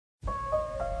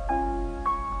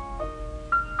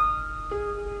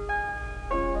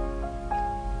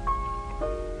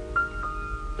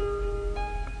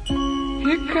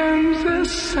Here comes the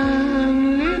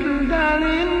sun, little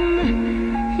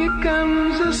darling. Here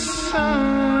comes the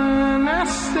sun. I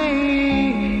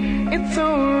say it's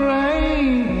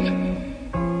alright.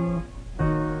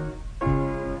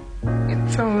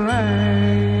 It's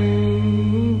alright.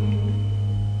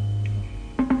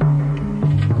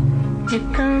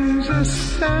 Here comes the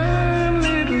sun,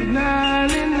 little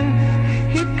darling.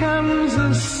 Here comes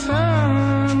the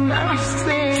sun. I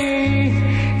say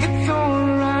it's alright.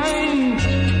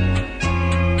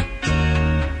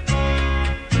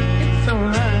 It's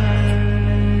alright.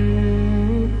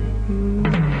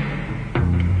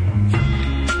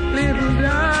 Little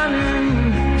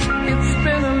darling, it's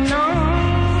been a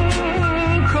long,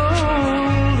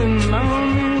 cold and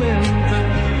lonely winter.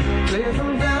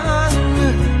 Little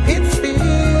darling, it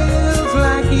feels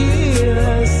like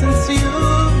years since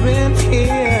you've been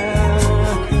here.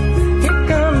 Here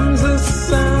comes the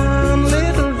sun,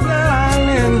 little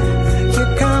darling.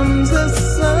 Here comes the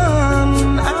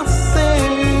sun. I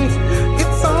say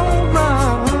it's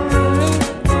alright.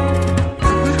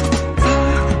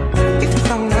 It's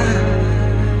alright.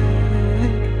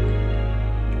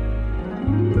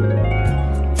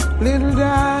 Little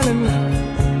darling,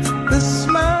 the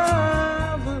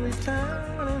smile will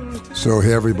return. So,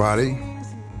 hey everybody,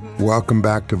 welcome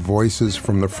back to Voices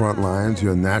from the Front Lines,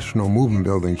 your national movement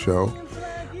building show.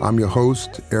 I'm your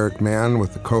host, Eric Mann,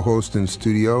 with the co-host in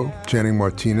studio, Channing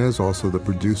Martinez, also the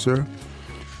producer.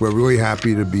 We're really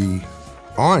happy to be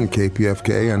on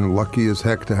KPFK and lucky as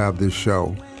heck to have this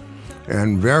show.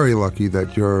 And very lucky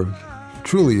that you're a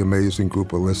truly amazing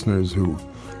group of listeners who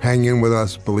hang in with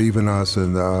us, believe in us,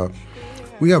 and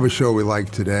we have a show we like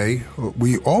today.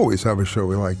 We always have a show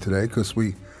we like today because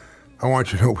I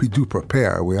want you to know we do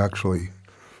prepare. We actually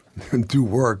do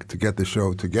work to get the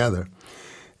show together.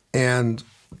 And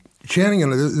Channing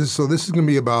and so this is going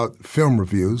to be about film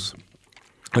reviews,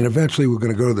 and eventually we're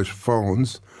going to go to the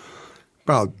phones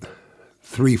about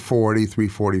 3:40,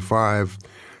 3:45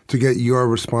 to get your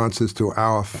responses to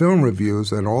our film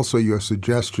reviews and also your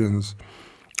suggestions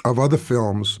of other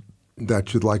films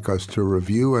that you'd like us to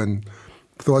review and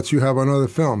thoughts you have on other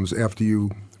films after you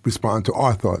respond to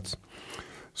our thoughts.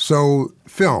 So,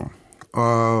 film.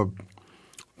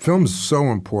 Film's so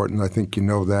important, I think you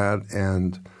know that,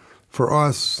 and for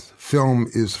us, film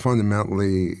is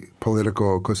fundamentally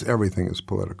political because everything is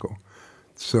political.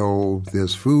 So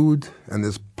there's food and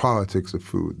there's politics of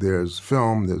food. There's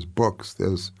film, there's books,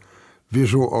 there's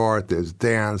visual art, there's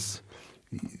dance.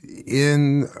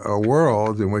 In a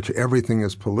world in which everything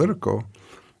is political,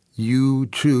 you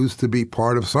choose to be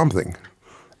part of something.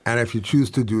 And if you choose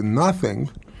to do nothing,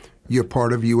 you're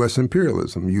part of U.S.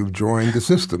 imperialism. You've joined the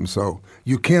system. So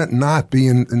you can't not be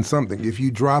in something. If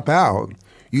you drop out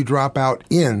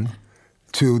in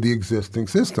to the existing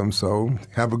system. So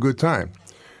have a good time.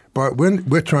 But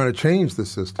we're trying to change the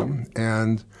system.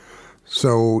 And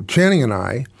so Channing and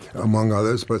I, among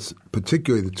others, but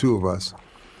particularly the two of us,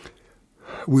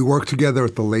 we work together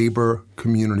at the Labor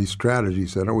Community Strategy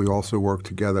Center. We also work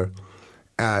together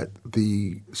at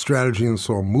the Strategy and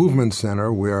Soul Movement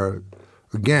Center where,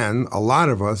 again, a lot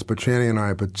of us, but Channing and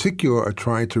I in particular, are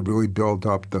trying to really build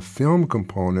up the film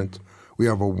component. We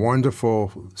have a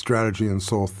wonderful Strategy and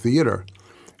Soul Theater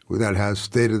that has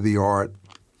state-of-the-art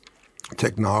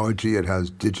technology. It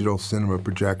has digital cinema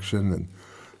projection and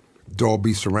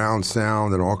Dolby surround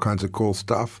sound and all kinds of cool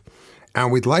stuff. And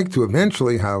we'd like to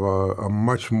eventually have a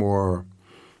much more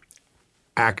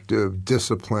active,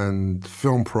 disciplined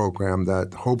film program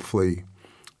that hopefully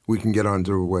we can get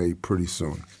underway pretty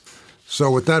soon.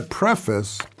 So with that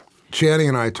preface, Channing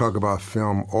and I talk about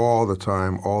film all the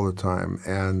time,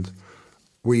 and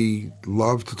we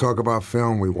love to talk about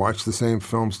film. We watch the same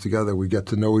films together. We get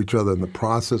to know each other in the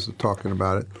process of talking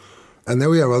about it. And then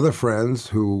we have other friends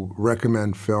who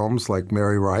recommend films like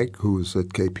Mary Reich, who's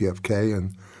at KPFK,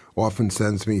 and often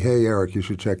sends me, hey, Eric, you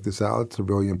should check this out. It's a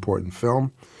really important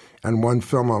film. And one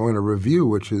film I'm going to review,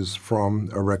 which is from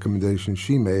a recommendation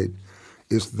she made,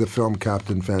 is the film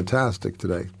Captain Fantastic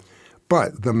today.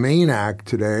 But the main act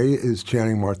today is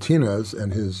Channing Martinez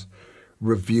and his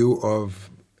review of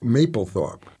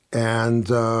Mapplethorpe. And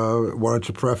why don't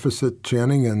you preface it,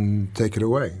 Channing, and take it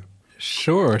away?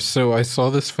 Sure. So I saw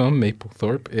this film,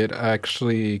 Mapplethorpe. It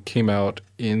actually came out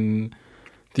in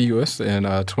the U.S. in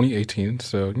 2018.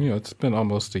 So, it's been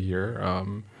almost a year.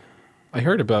 I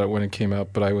heard about it when it came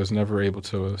out, but I was never able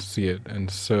to see it. And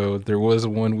so there was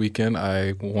one weekend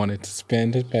I wanted to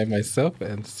spend it by myself.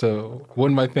 And so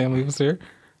when my family was there,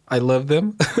 I love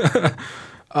them.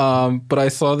 But I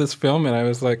saw this film and I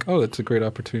was like, oh, it's a great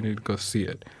opportunity to go see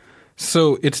it.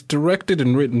 So it's directed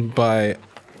and written by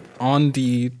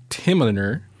Andi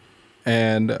Timliner,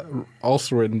 and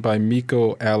also written by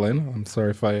Miko Allen. I'm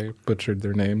sorry if I butchered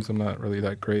their names. I'm not really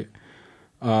that great.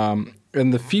 And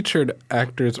the featured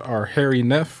actors are Harry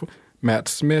Neff, Matt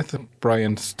Smith,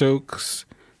 Brian Stokes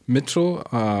Mitchell,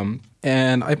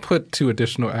 and I put 2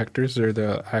 additional actors. They're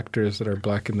the actors that are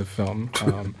black in the film.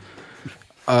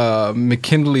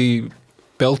 McKinley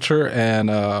Belcher and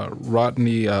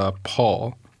Rodney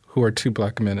Paul, who are 2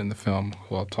 black men in the film,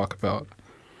 who I'll talk about.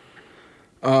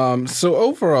 So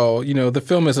overall, the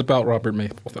film is about Robert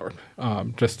Mapplethorpe,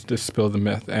 just to dispel the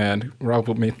myth. And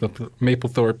Robert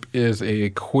Mapplethorpe is a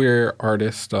queer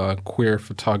artist, queer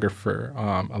photographer.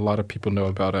 A lot of people know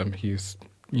about him. He's,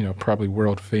 probably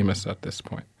world famous at this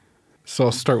point. So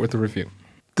I'll start with the review.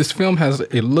 This film has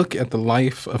a look at the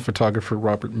life of photographer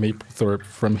Robert Mapplethorpe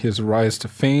from his rise to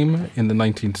fame in the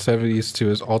 1970s to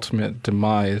his ultimate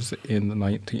demise in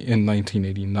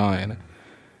 1989.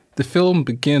 The film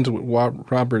begins with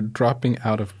Robert dropping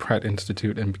out of Pratt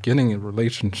Institute and beginning a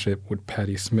relationship with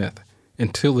Patti Smith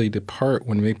until they depart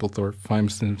when Mapplethorpe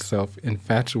finds himself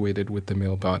infatuated with the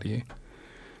male body.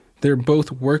 They're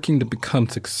both working to become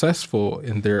successful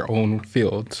in their own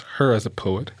fields, her as a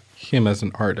poet, him as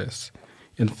an artist.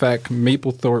 In fact,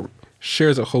 Mapplethorpe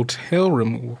shares a hotel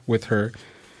room with her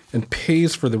and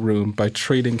pays for the room by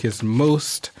trading his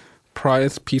most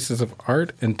prized pieces of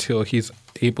art until he's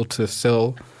able to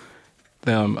sell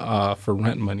them for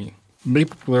rent money.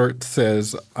 Mapplethorpe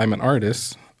says, "I'm an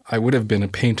artist. I would have been a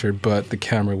painter, but the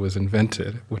camera was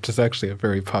invented," which is actually a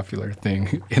very popular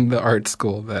thing in the art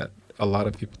school that a lot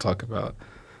of people talk about.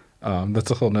 That's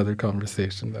a whole nother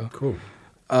conversation, though. Cool.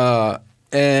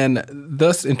 And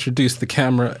thus was introduced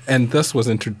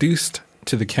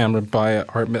to the camera by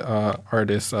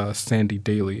artist Sandy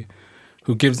Daly,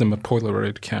 who gives him a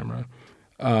Polaroid camera.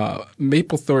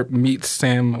 Mapplethorpe meets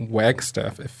Sam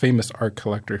Wagstaff, a famous art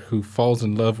collector who falls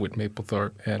in love with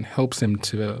Mapplethorpe and helps him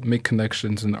to make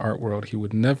connections in the art world he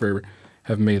would never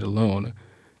have made alone.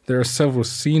 There are several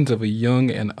scenes of a young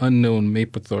and unknown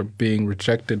Mapplethorpe being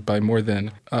rejected by more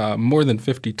than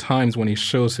 50 times when he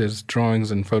shows his drawings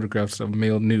and photographs of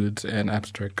male nudes and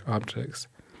abstract objects.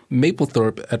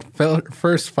 Mapplethorpe at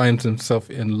first finds himself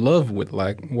in love with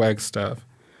Wagstaff,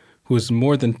 who is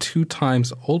more than 2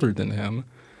 times older than him.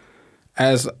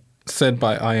 As said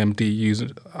by IMDb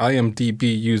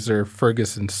user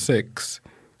Ferguson6,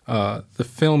 the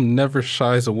film never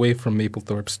shies away from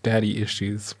Mapplethorpe's daddy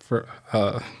issues,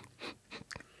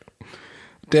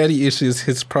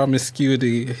 his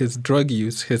promiscuity, his drug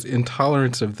use, his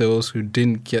intolerance of those who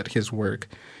didn't get his work,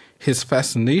 his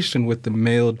fascination with the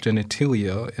male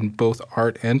genitalia in both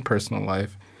art and personal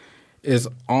life is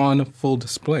on full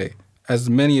display, as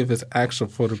many of his actual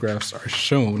photographs are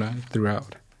shown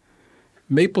throughout.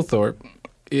 Mapplethorpe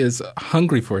is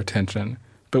hungry for attention,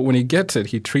 but when he gets it,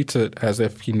 he treats it as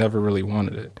if he never really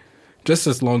wanted it, just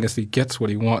as long as he gets what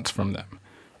he wants from them.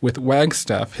 With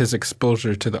Wagstaff, his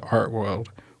exposure to the art world.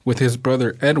 With his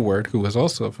brother Edward, who was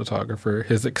also a photographer,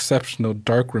 his exceptional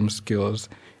darkroom skills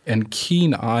and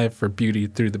keen eye for beauty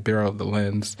through the barrel of the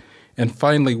lens. And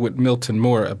finally, with Milton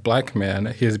Moore, a black man,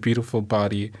 his beautiful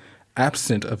body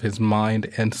absent of his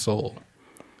mind and soul.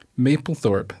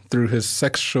 Mapplethorpe, through his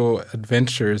sexual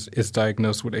adventures, is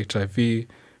diagnosed with HIV,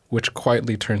 which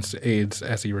quietly turns to AIDS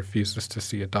as he refuses to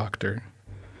see a doctor.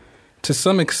 To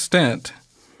some extent,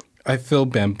 I feel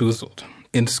bamboozled.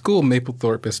 In school,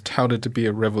 Mapplethorpe is touted to be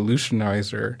a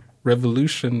revolutionizer,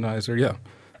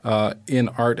 in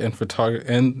art and photography,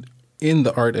 and in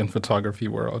the art and photography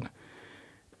world.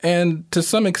 And to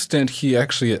some extent, he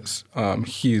actually is.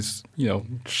 He's,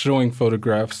 showing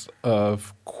photographs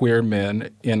of queer men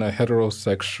in a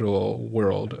heterosexual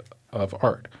world of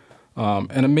art,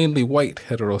 and a mainly white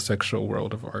heterosexual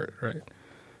world of art, right?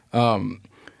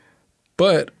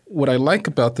 But what I like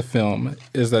about the film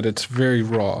is that it's very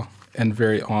raw and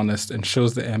very honest and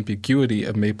shows the ambiguity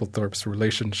of Mapplethorpe's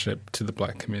relationship to the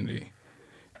black community.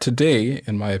 Today,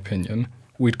 in my opinion,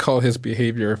 we'd call his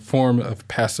behavior a form of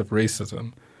passive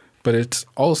racism, but it's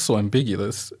also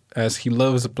ambiguous as he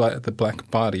loves the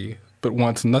black body but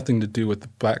wants nothing to do with the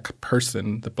black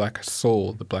person, the black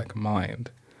soul, the black mind.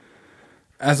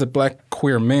 As a black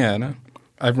queer man,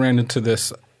 I've ran into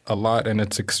this a lot, and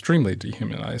it's extremely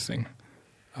dehumanizing.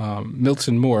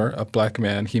 Milton Moore, a black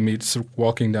man he meets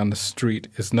walking down the street,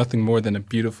 is nothing more than a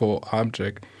beautiful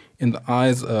object in the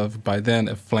eyes of, by then,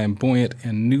 a flamboyant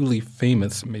and newly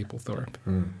famous Mapplethorpe.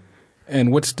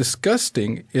 And what's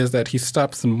disgusting is that he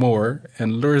stops Moore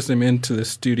and lures him into the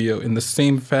studio in the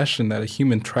same fashion that a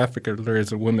human trafficker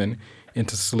lures a woman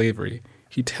into slavery.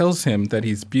 He tells him that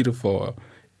he's beautiful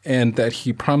and that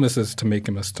he promises to make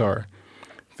him a star.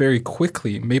 very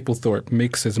quickly, Mapplethorpe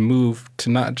makes his move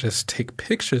to not just take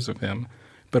pictures of him,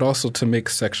 but also to make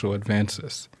sexual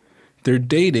advances. They're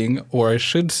dating, or I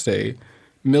should say,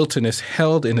 Milton is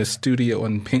held in his studio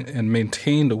and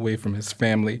maintained away from his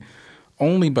family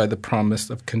only by the promise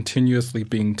of continuously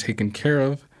being taken care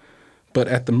of, but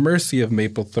at the mercy of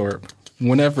Mapplethorpe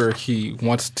whenever he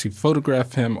wants to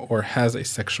photograph him or has a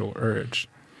sexual urge.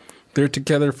 They're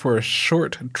together for a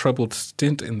short, troubled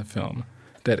stint in the film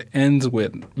that ends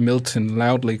with Milton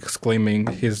loudly exclaiming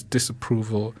his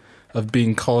disapproval of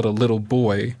being called a little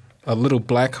boy, a little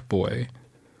black boy,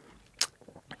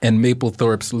 and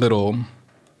Mapplethorpe's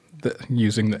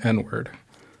using the N-word.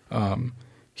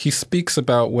 He speaks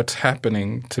about what's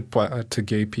happening to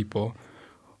gay people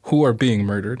who are being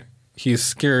murdered. He is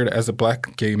scared as a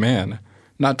black gay man,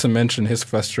 not to mention his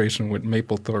frustration with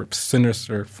Mapplethorpe's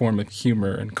sinister form of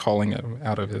humor and calling him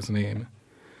out of his name.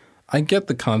 I get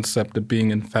the concept of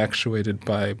being infatuated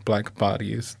by black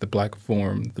bodies, the black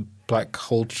form, the black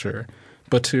culture,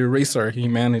 but to erase our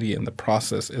humanity in the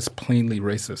process is plainly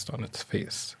racist on its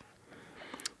face.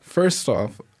 First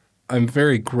off, I'm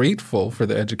very grateful for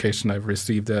the education I've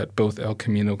received at both El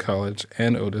Camino College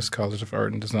and Otis College of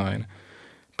Art and Design,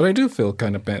 but I do feel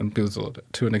kind of bamboozled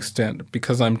to an extent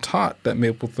because I'm taught about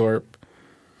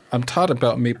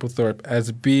Mapplethorpe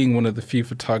as being one of the few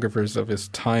photographers of his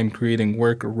time creating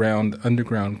work around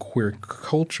underground queer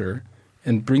culture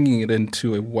and bringing it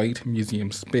into a white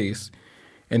museum space.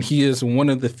 And he is one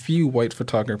of the few white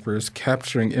photographers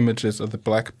capturing images of the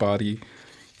black body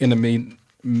in a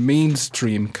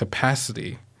mainstream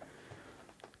capacity.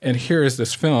 And here is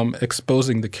this film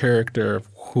exposing the character of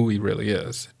who he really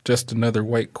is, just another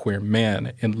white queer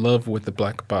man in love with the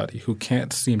black body who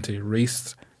can't seem to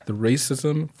erase the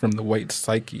racism from the white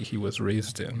psyche he was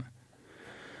raised in.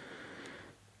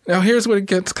 Now here's where it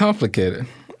gets complicated.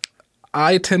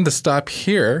 I tend to stop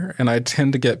here and I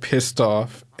tend to get pissed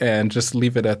off and just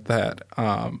leave it at that.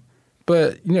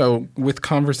 But, with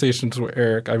conversations with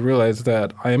Eric, I realized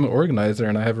that I am an organizer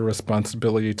and I have a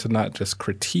responsibility to not just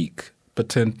critique, but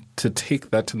to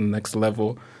take that to the next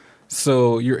level.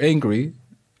 So you're angry.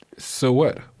 So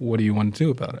what? What do you want to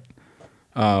do about it?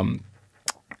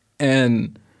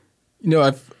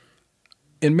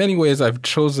 In many ways, I've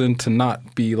chosen to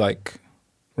not be like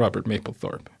Robert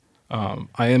Mapplethorpe.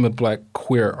 I am a black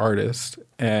queer artist,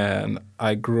 and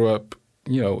I grew up,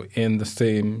 in the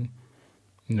same,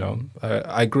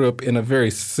 I grew up in a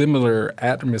very similar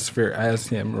atmosphere as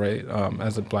him, right,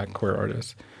 as a black queer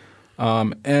artist.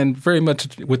 And very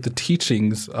much with the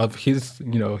teachings of his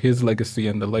legacy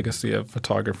and the legacy of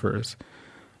photographers.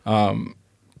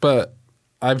 But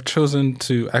I've chosen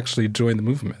to actually join the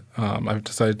movement. I've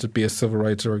decided to be a civil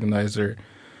rights organizer,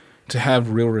 to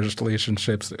have real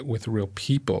relationships with real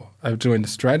people. I've joined the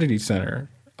Strategy Center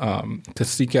to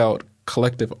seek out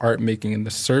collective art making in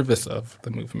the service of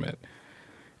the movement.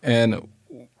 And,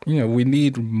 we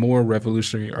need more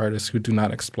revolutionary artists who do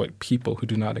not exploit people, who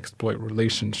do not exploit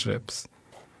relationships.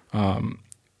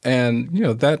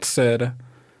 That said,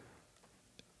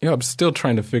 I'm still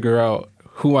trying to figure out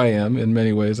who I am in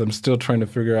many ways. I'm still trying to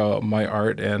figure out my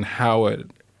art and how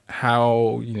it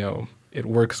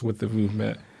works with the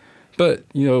movement. But,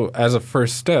 as a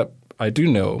first step, I do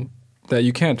know that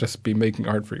you can't just be making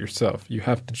art for yourself. You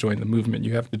have to join the movement.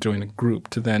 You have to join a group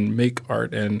to then make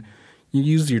art and you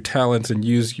use your talents and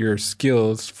use your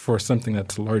skills for something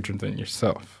that's larger than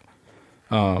yourself.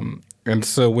 And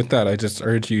so with that, I just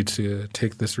urge you to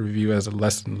take this review as a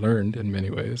lesson learned in many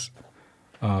ways.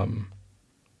 And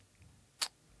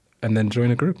then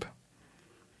join a group.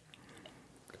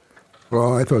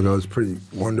 Well, I thought that was pretty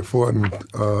wonderful.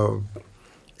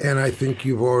 And I think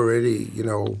you've already,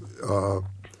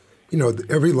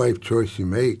 every life choice you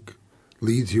make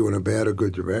leads you in a bad or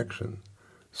good direction.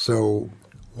 So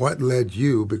what led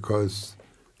you, because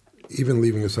even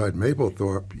leaving aside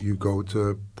Mapplethorpe, you go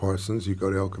to Parsons, you go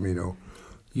to El Camino,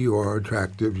 you are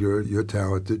attractive, you're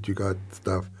talented, you got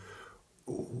stuff.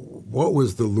 What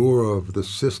was the lure of the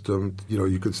system?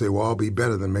 You could say, well, I'll be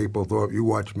better than Mapplethorpe, you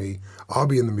watch me, I'll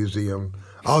be in the museum,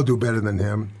 I'll do better than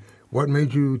him. What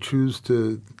made you choose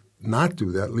to not do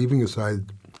that, leaving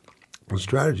aside the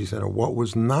Strategy Center? What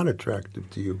was not attractive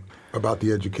to you about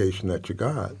the education that you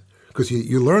got? Because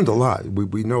you learned a lot.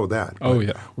 We know that. Oh,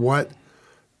 yeah. What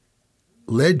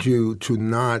led you to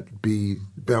not be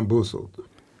bamboozled?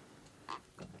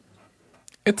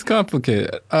 It's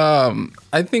complicated.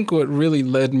 I think what really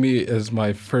led me is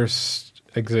my first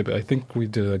exhibit. I think we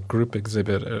did a group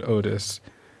exhibit at Otis.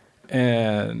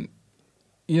 And,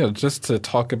 just to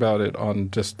talk about it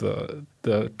on just the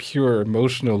pure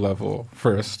emotional level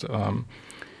first,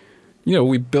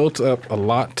 we built up a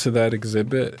lot to that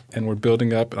exhibit, and we're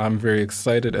building up, and I'm very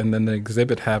excited. And then the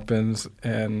exhibit happens,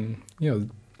 and,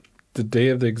 the day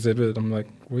of the exhibit, I'm like,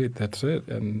 wait, that's it.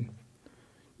 And,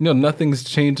 nothing's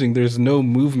changing. There's no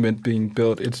movement being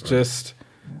built. It's just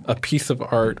a piece of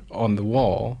art on the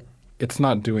wall. It's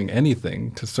not doing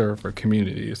anything to serve our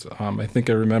communities. I think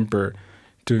I remember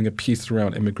doing a piece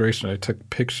around immigration. I took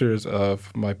pictures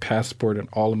of my passport and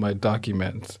all of my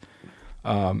documents.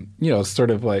 Sort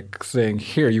of like saying,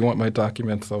 here, you want my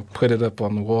documents, I'll put it up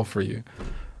on the wall for you.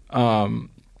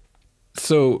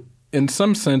 So in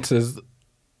some senses,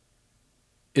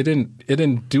 it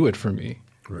didn't do it for me.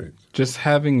 Right. Just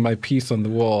having my piece on the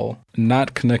wall,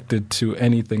 not connected to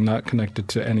anything, not connected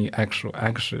to any actual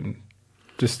action,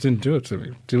 just didn't do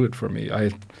it for me.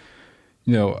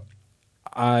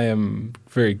 I am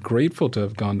very grateful to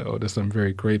have gone to Otis. I'm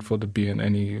very grateful to be in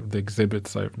any of the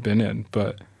exhibits I've been in,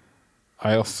 but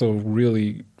I also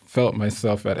really felt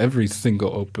myself at every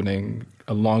single opening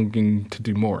a longing to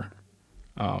do more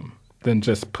than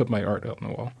just put my art out on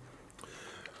the wall.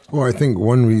 Well, I think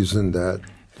one reason that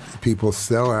people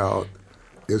sell out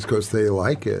is because they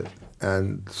like it,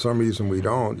 and some reason we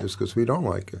don't is because we don't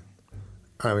like it.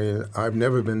 I mean, I've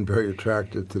never been very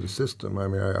attracted to the system. I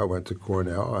mean, I went to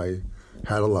Cornell. I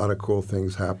had a lot of cool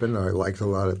things happen. I liked a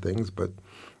lot of things, but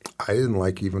I didn't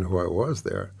like even who I was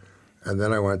there. And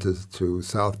then I went to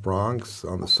South Bronx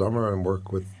on the summer and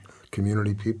worked with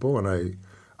community people, and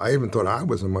I even thought I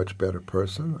was a much better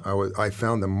person. I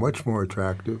found them much more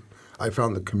attractive. I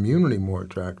found the community more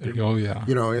attractive. Oh, yeah.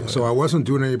 So I wasn't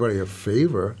doing anybody a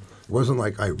favor. It wasn't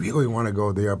like I really want to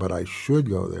go there, but I should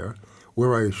go there.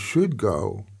 Where I should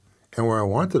go and where I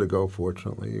wanted to go,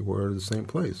 fortunately, were the same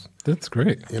place. That's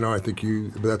great. I think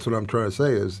that's what I'm trying to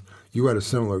say is you had a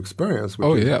similar experience.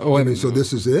 Yeah. So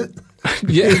this is it?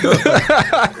 Yeah.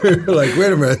 You're like,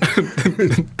 wait a minute.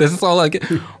 This is all I get.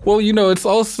 Well, it's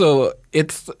also,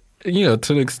 to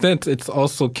an extent, it's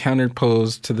also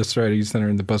counterposed to the Strategy Center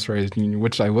and the Bus Riders Union,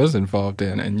 which I was involved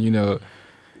in. And,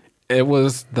 it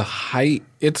was the height.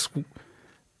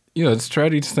 The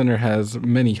Strategy Center has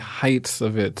many heights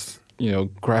of its,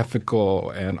 graphical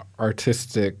and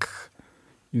artistic,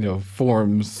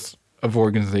 forms of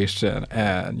organization.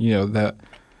 And, that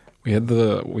we had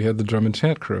the drum and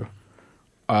chant crew.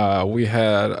 We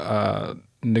had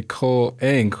Nicole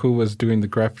Eng, who was doing the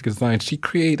graphic design. She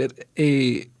created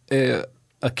a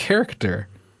character,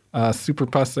 Super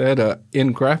Pasaeta,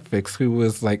 in graphics, who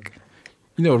was like,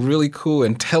 really cool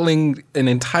and telling an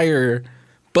entire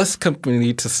bus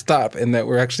company to stop and that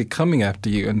we're actually coming after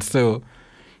you. And so,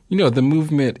 the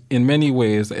movement in many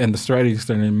ways and the Strategy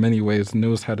Center in many ways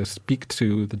knows how to speak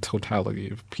to the totality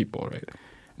of people, right?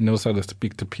 Knows how to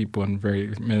speak to people in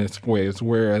very many ways.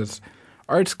 Whereas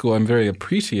art school, I'm very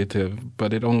appreciative,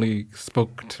 but it only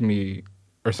spoke to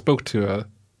a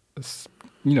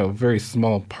very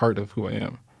small part of who I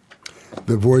am.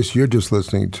 The voice you're just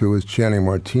listening to is Channing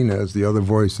Martinez. The other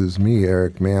voice is me,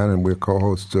 Eric Mann, and we're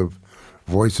co-hosts of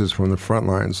Voices from the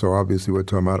Frontline. So obviously we're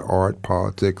talking about art,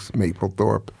 politics,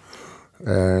 Mapplethorpe,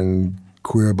 and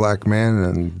Queer Black Men,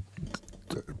 and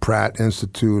Pratt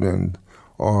Institute, and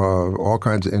all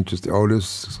kinds of interest, the Otis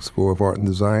School of Art and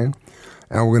Design.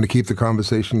 And we're going to keep the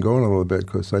conversation going a little bit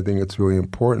because I think it's really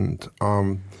important.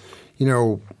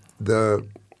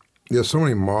 There's so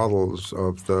many models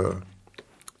of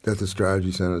that the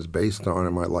Strategy Center is based on,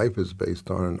 and my life is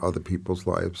based on, and other people's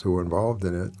lives who are involved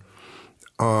in it.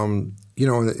 In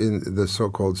the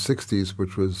so-called 60s,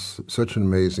 which was such an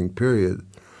amazing period,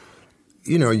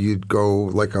 you'd go,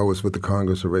 like I was with the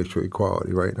Congress of Racial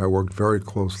Equality, right? I worked very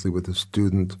closely with the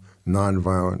Student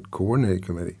Nonviolent Coordinating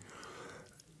Committee.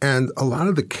 And a lot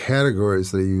of the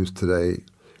categories they use today,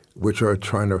 which are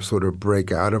trying to sort of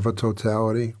break out of a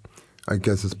totality, I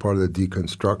guess it's part of the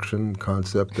deconstruction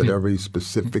concept that every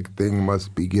specific thing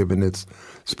must be given its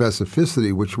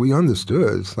specificity, which we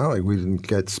understood. It's not like we didn't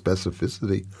get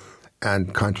specificity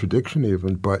and contradiction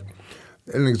even. But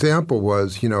an example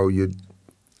was, you'd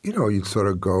sort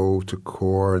of go to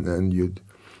CORE, and then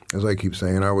as I keep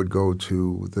saying, I would go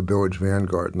to the Village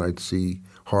Vanguard and I'd see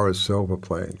Horace Silver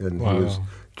playing, and wow. He was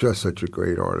just such a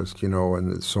great artist,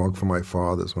 and the Song for My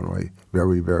Father is one of my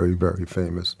very, very, very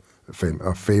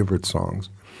favorite songs.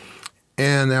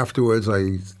 And afterwards,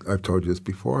 I've told you this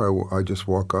before, I just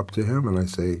walk up to him and I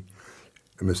say,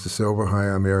 Mr. Silver, hi,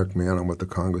 I'm Eric Mann, I'm with the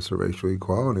Congress of Racial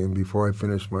Equality. And before I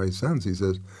finish my sentence, he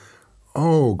says,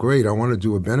 oh, great, I want to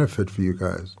do a benefit for you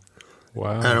guys.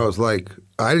 Wow. And I was like,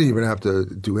 I didn't even have to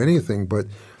do anything, but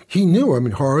he knew. I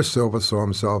mean, Horace Silver saw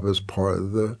himself as part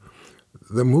of the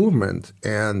movement.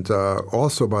 And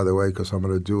also, by the way, because I'm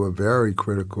going to do a very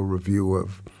critical review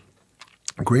of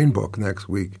Green Book next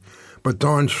week. But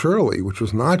Don Shirley, which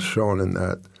was not shown in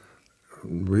that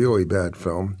really bad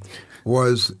film,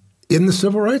 was in the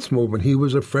civil rights movement. He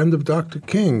was a friend of Dr.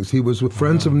 King's. He was with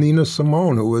friends of Nina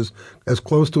Simone, who was as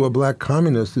close to a black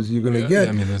communist as you're going to get.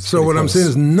 I mean, that's so what pretty I'm close. saying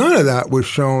is none of that was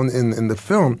shown in the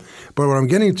film. But what I'm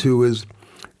getting to is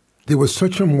there was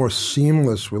such a more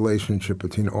seamless relationship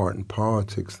between art and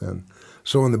politics then.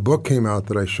 So when the book came out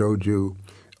that I showed you,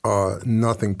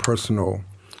 Nothing Personal,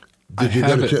 did you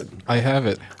get it? I have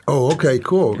it. Oh, okay,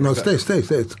 cool. No, stay.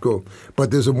 It's cool.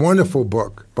 But there's a wonderful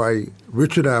book by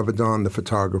Richard Avedon, the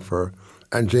photographer,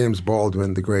 and James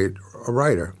Baldwin, the great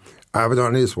writer.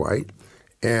 Avedon is white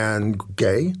and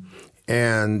gay,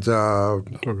 and Oh,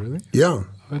 really? yeah,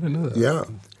 I didn't know that. yeah,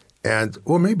 and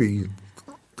or maybe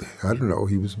I don't know.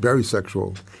 He was very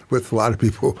sexual with a lot of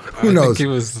people. Who I knows? think he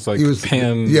was like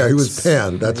pan. Yeah, he was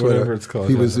pan. That's whatever what it's called.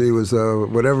 He yeah. was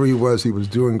whatever he was. He was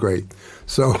doing great.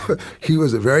 So he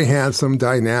was a very handsome,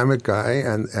 dynamic guy,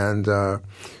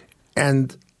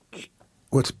 and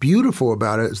what's beautiful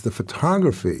about it is the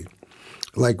photography.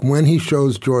 Like when he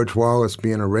shows George Wallace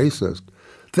being a racist,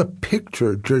 the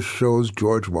picture just shows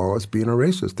George Wallace being a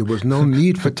racist. There was no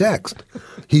need for text.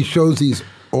 He shows these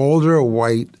older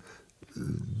white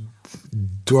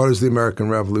daughters of the American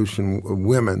Revolution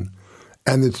women,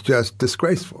 and it's just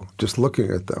disgraceful just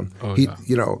looking at them. Oh, he, yeah.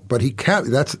 you know, but he can't.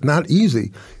 That's not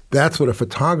easy. That's what a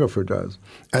photographer does.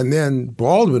 And then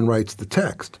Baldwin writes the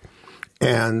text.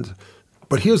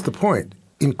 But here's the point: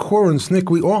 in Core and Snick,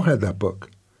 we all had that book.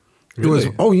 It was,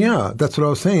 Really? oh yeah, that's what I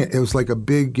was saying. It was like a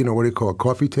big, what do you call it,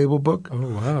 coffee table book. Oh,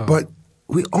 wow. But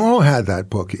we all had that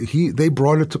book. They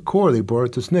brought it to Core. They brought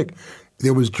it to Snick.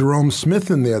 There was Jerome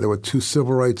Smith in there. There were two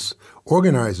civil rights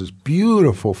organizers,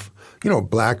 beautiful,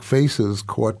 black faces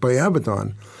caught by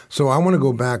Avedon. So I want to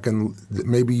go back and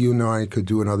maybe you and I could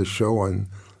do another show on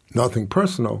Nothing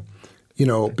Personal,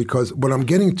 because what I'm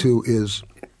getting to is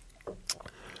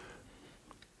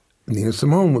Nina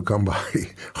Simone would come by,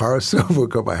 Horace Silver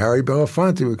would come by, Harry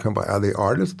Belafonte would come by. Are they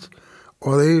artists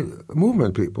or are they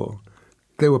movement people?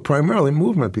 They were primarily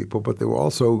movement people, but they were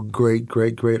also great,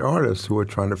 great, great artists who were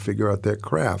trying to figure out their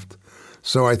craft.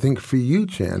 So I think for you,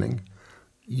 Channing,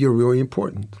 you're really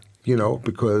important,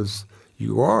 because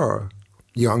you are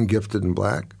young, gifted, and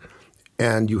black,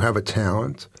 and you have a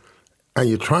talent, and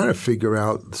you're trying to figure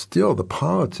out still the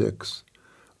politics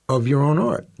of your own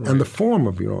art and the form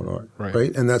of your own art,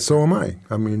 right? And so am I.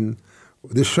 I mean,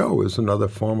 this show is another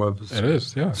form of It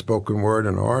is, yeah. spoken word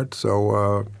and art.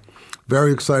 So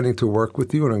very exciting to work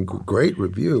with you and a great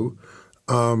review.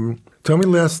 Tell me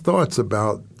last thoughts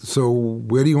about, so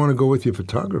where do you want to go with your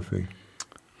photography?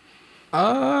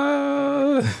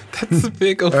 That's a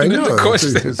big open-ended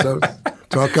question. So,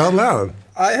 talk out loud.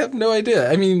 I have no idea.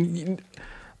 I mean,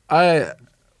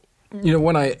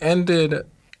 when I ended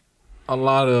a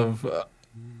lot of,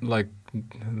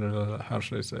 how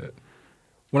should I say it?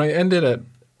 When I ended at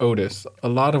Otis, a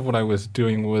lot of what I was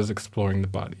doing was exploring the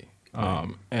body.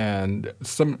 And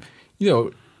some,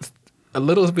 a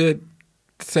little bit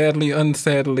sadly,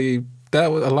 unsadly, a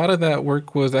lot of that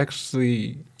work was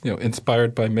actually,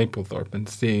 inspired by Mapplethorpe and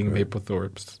seeing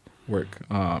Mapplethorpe's work,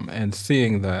 and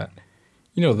seeing that,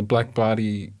 the black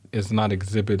body is not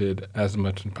exhibited as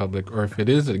much in public, or if it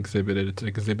is exhibited, it's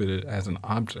exhibited as an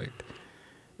object.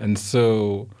 And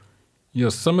so,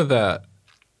 some of that,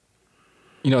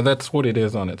 that's what it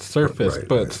is on its surface.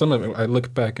 But some of it, I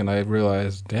look back and I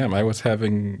realize, damn, I was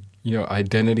having,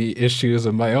 identity issues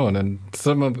of my own. And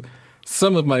some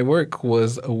of my work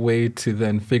was a way to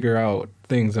then figure out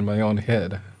things in my own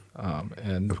head.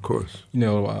 And of course,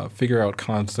 figure out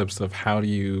concepts of how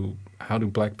do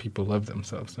black people love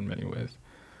themselves in many ways.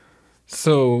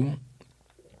 So,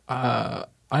 I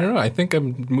don't know. I think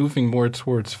I'm moving more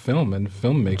towards film and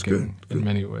filmmaking in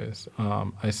many ways.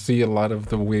 I see a lot of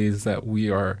the ways that we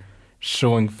are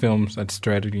showing films at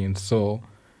Strategy and Soul,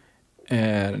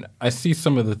 and I see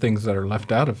some of the things that are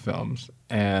left out of films,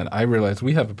 and I realize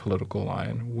we have a political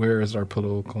line. Where is our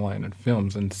political line in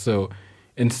films? And so,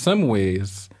 in some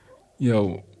ways,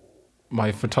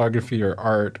 my photography or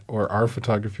art, or our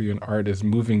photography and art, is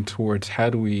moving towards how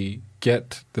do we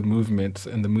get the movements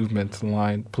and the movement's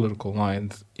political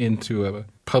lines into a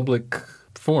public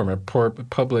form, a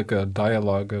public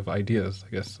dialogue of ideas,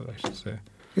 I guess I should say.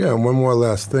 Yeah, and one more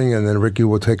last thing, and then Ricky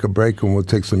will take a break and we'll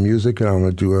take some music, and I'm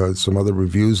going to do some other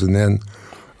reviews, and then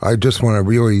I just want to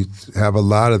really have a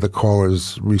lot of the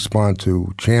callers respond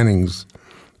to Channing's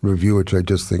review, which I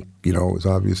just think, is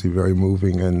obviously very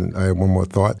moving, and I have one more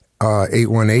thought.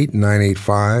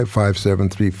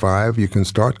 818-985-5735. You can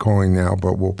start calling now,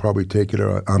 but we'll probably take it.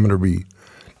 I'm going to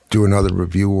do another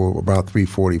review about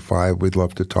 3:45. We'd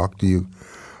love to talk to you.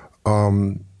 I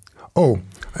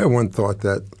had one thought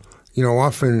that,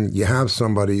 often you have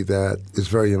somebody that is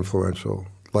very influential,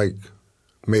 like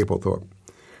Mapplethorpe,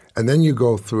 and then you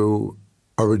go through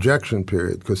a rejection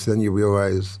period because then you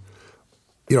realize,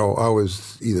 I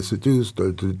was either seduced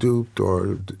or duped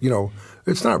or,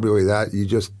 it's not really that.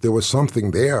 There was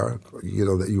something there,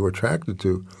 that you were attracted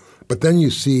to. But then you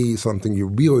see something you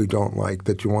really don't like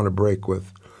that you want to break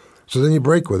with. So then you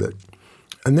break with it.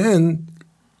 And then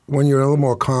when you're in a little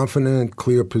more confident,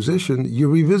 clear position, you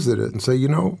revisit it and say,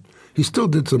 he still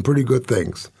did some pretty good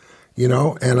things,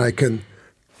 and I can,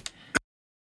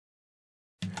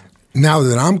 now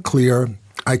that I'm clear,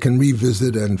 I can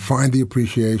revisit and find the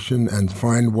appreciation and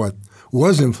find what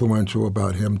was influential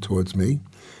about him towards me.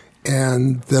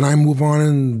 And then I move on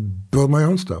and build my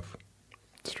own stuff.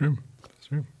 It's true. It's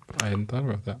true. I hadn't thought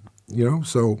about that.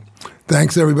 So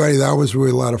thanks, everybody. That was really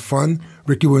a lot of fun.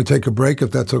 Ricky, we're going to take a break.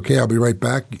 If that's okay, I'll be right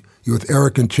back. You're with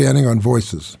Eric and Channing on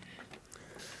Voices.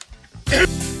 That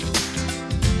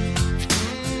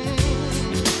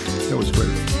was great.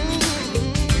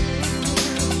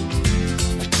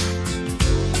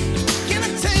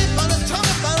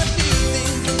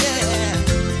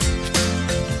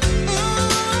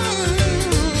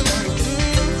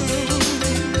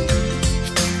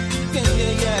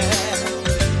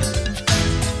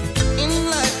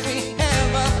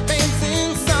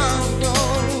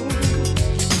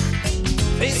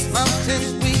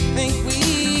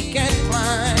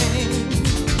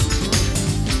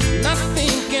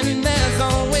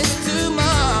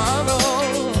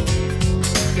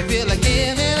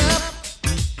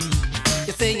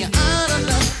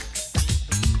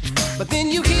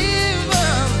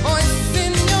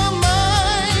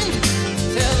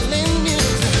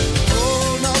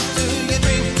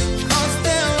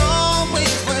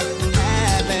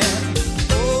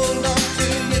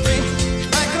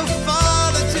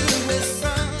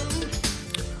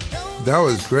 That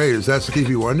was great. Is that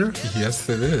Stevie Wonder? Yes,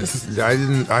 it is.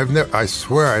 I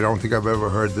swear I don't think I've ever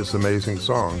heard this amazing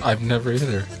song. I've never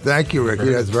either. Thank you, Ricky.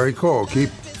 That's very cool.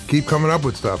 Keep coming up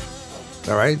with stuff.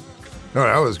 All right? No,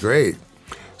 that was great.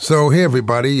 So, hey,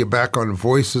 everybody. You're back on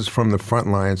Voices from the Front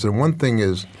Lines. And one thing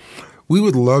is, we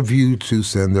would love you to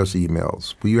send us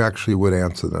emails. We actually would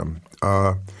answer them.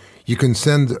 You can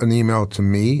send an email to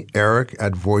me, Eric,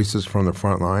 at Voices from the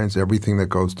Front Lines. Everything that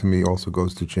goes to me also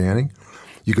goes to Channing.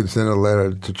 You can send a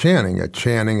letter to Channing at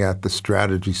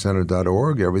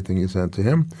channing@thestrategycenter.org. Everything you send to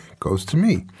him goes to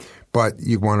me. But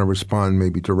you want to respond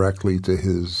maybe directly to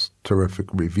his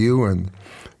terrific review and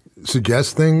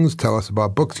suggest things, tell us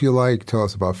about books you like, tell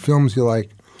us about films you like,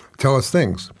 tell us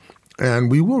things. And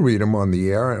we will read them on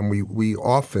the air, and we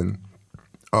often,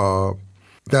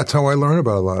 that's how I learn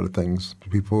about a lot of things.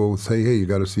 People say, hey, you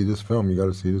got to see this film, you got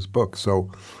to see this book.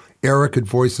 So Eric at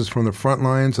Voices from the Front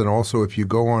Lines, and also if you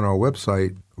go on our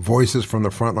website,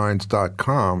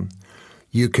 voicesfromthefrontlines.com,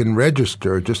 you can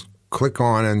register. Just click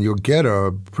on and you'll get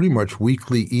a pretty much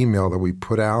weekly email that we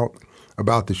put out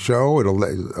about the show.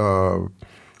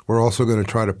 We're also going to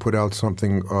try to put out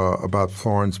something about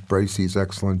Florence Bracey's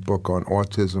excellent book on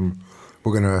autism.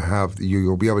 We're going to have,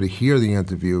 you'll be able to hear the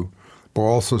interview, but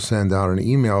we'll also send out an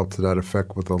email to that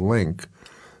effect with a link.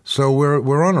 So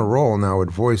we're on a roll now at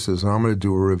Voices, and I'm going to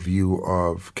do a review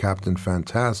of Captain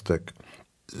Fantastic.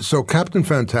 So Captain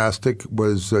Fantastic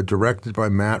was directed by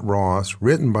Matt Ross,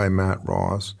 written by Matt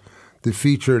Ross. The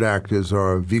featured actors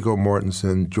are Viggo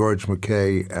Mortensen, George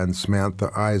McKay, and Samantha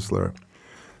Isler.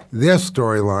 Their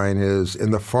storyline is,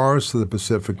 in the forests of the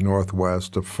Pacific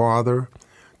Northwest, a father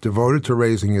devoted to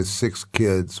raising his 6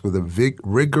 kids with a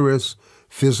rigorous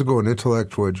physical and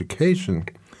intellectual education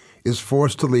is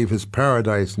forced to leave his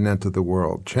paradise and enter the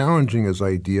world, challenging his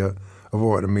idea of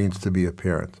what it means to be a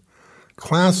parent.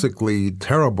 Classically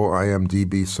terrible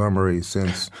IMDb summary,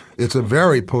 since it's a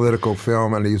very political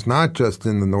film, and he's not just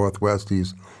in the Northwest,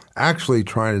 he's actually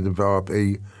trying to develop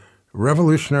a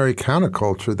revolutionary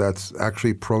counterculture that's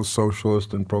actually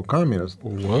pro-socialist and pro-communist.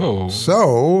 Whoa.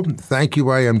 So, thank you,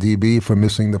 IMDb, for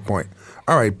missing the point.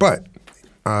 All right, but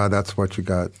that's what you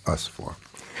got us for.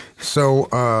 So,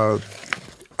 all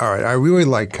right, I really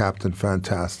like Captain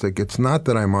Fantastic. It's not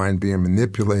that I mind being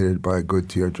manipulated by a good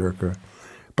tearjerker,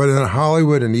 but in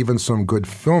Hollywood and even some good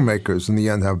filmmakers in the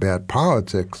end have bad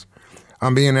politics,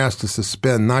 I'm being asked to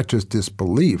suspend not just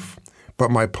disbelief, but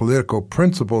my political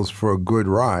principles for a good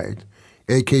ride,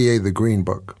 a.k.a. the Green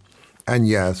Book. And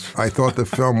yes, I thought the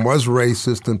film was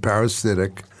racist and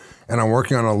parasitic, and I'm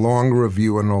working on a long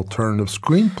review and alternative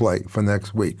screenplay for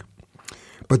next week.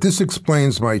 But this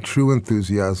explains my true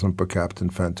enthusiasm for Captain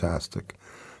Fantastic.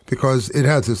 because it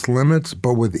has its limits,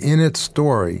 but within its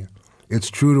story,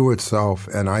 it's true to itself,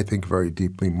 and I think very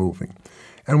deeply moving.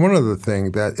 And one other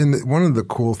thing one of the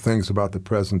cool things about the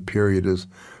present period is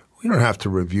we don't have to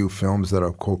review films that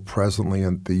are quote presently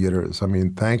in theaters. I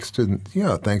mean, thanks to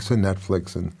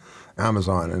Netflix and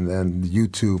Amazon and then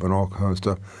YouTube and all kinds of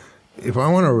stuff. If I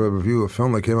want to review a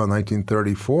film that came out in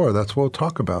 1934, that's what we'll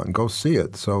talk about and go see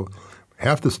it. So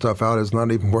half the stuff out is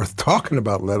not even worth talking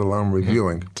about, let alone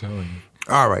reviewing.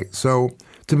 All right. So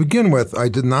to begin with, I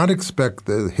did not expect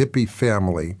the hippie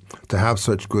family to have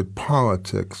such good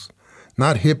politics.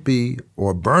 Not hippie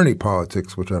or Bernie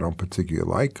politics, which I don't particularly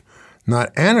like.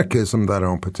 Not anarchism that I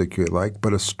don't particularly like,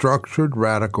 but a structured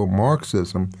radical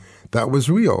Marxism that was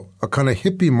real, a kind of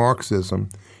hippie Marxism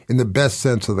in the best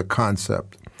sense of the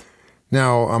concept.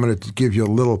 Now, I'm going to give you a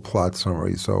little plot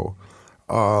summary. So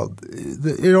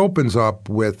it opens up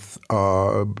with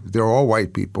they're all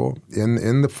white people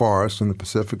in the forest in the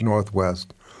Pacific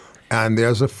Northwest, and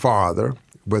there's a father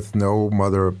with no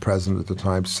mother present at the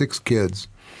time, 6 kids,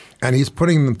 and he's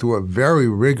putting them through a very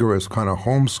rigorous kind of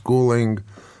homeschooling,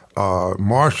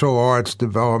 martial arts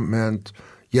development.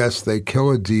 Yes, they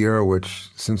kill a deer, which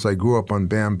since I grew up on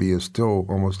Bambi is still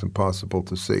almost impossible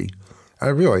to see.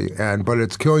 But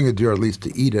it's killing a deer at least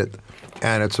to eat it,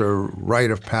 and it's a rite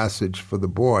of passage for the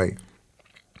boy.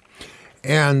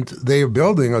 And they are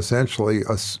building essentially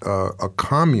a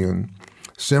commune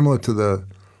similar to the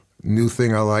new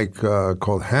thing I like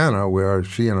called Hannah, where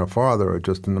she and her father are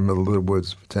just in the middle of the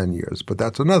woods for 10 years. But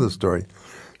that's another story.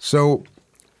 So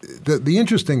the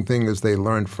interesting thing is they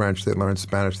learn French, they learn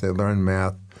Spanish, they learn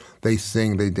math, they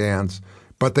sing, they dance,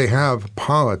 but they have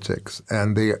politics.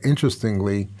 And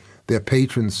interestingly, their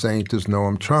patron saint is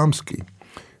Noam Chomsky,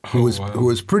 who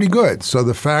is pretty good. So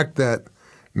the fact that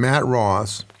Matt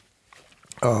Ross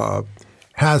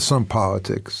has some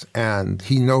politics, and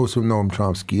he knows who Noam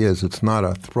Chomsky is. It's not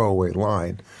a throwaway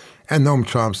line. And Noam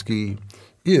Chomsky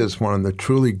is one of the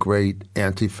truly great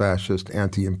anti-fascist,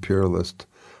 anti-imperialist,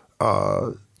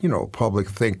 public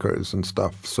thinkers and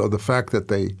stuff. So the fact that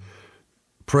they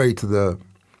pray to the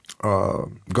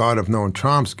God of Noam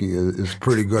Chomsky is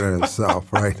pretty good in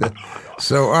itself, right?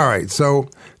 So, all right. So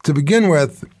to begin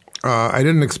with, I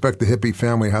didn't expect the hippie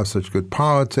family to have such good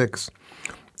politics.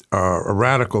 A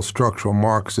radical structural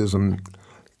Marxism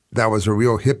that was a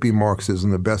real hippie Marxism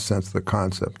in the best sense of the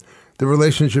concept. The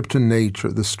relationship to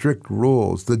nature, the strict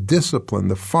rules, the discipline,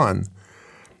 the fun,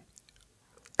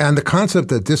 and the concept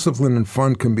that discipline and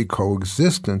fun can be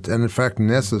coexistent and in fact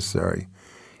necessary.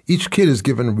 Each kid is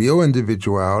given real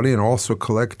individuality and also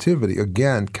collectivity.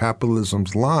 Again,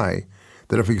 capitalism's lie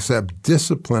that if you accept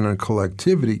discipline and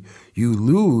collectivity, you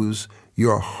lose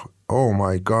your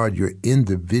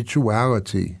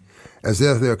individuality, as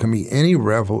if there can be any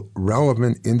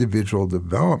relevant individual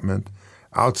development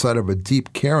outside of a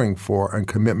deep caring for and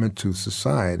commitment to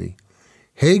society.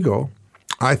 Hegel,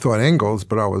 I thought Engels,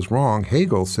 but I was wrong.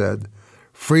 Hegel said,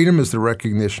 freedom is the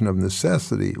recognition of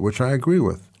necessity, which I agree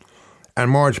with. And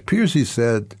Marge Piercy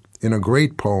said in a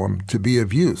great poem, to be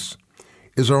of use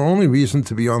is our only reason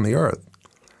to be on the earth.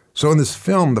 So in this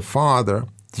film, the father,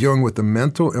 dealing with the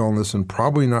mental illness and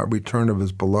probably not return of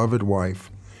his beloved wife,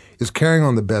 is carrying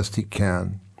on the best he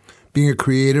can, being a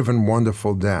creative and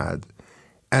wonderful dad.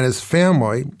 And his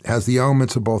family has the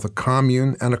elements of both a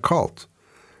commune and a cult.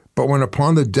 But when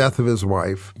upon the death of his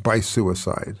wife by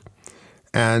suicide,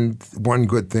 and one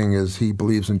good thing is he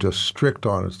believes in just strict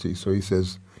honesty. So he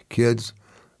says, kids,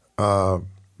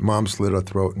 mom slit her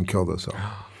throat and killed herself.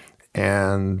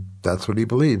 And that's what he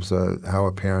believes, how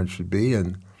a parent should be.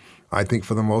 And I think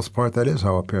for the most part, that is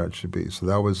how a parent should be. So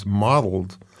that was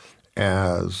modeled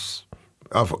as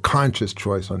of a conscious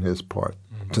choice on his part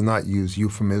to not use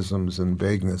euphemisms and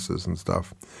vaguenesses and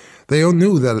stuff. They all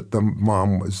knew that the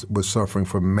mom was suffering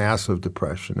from massive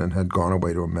depression and had gone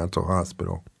away to a mental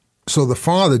hospital. So the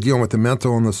father, dealing with the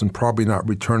mental illness and probably not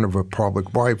return of a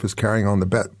public wife, is carrying on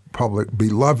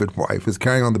beloved wife, is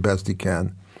carrying on the best he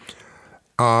can.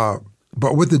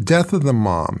 But with the death of the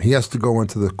mom, he has to go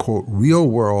into the, quote, real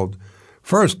world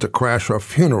first to crash her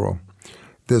funeral.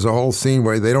 There's a whole scene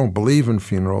where they don't believe in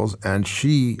funerals, and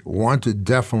she wanted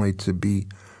definitely to be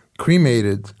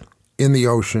cremated in the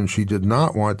ocean. She did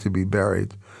not want to be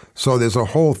buried. So there's a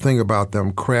whole thing about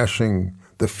them crashing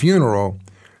the funeral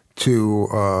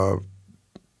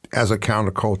as a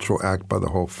countercultural act by the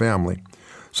whole family.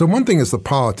 So one thing is the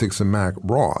politics of Matt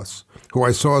Ross, who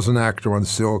I saw as an actor on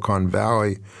Silicon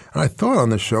Valley, and I thought on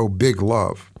the show Big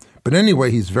Love. But anyway,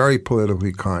 he's very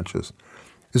politically conscious.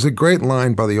 There's a great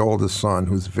line by the oldest son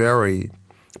who's very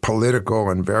political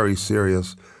and very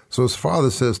serious. So his father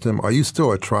says to him, are you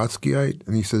still a Trotskyite?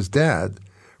 And he says, Dad,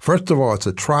 First of all, it's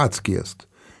a Trotskyist,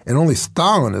 and only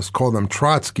Stalinists call them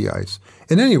Trotskyites.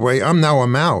 And anyway, I'm now a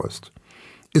Maoist.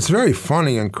 It's very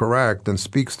funny and correct and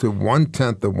speaks to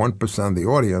 1/10 of 1% of the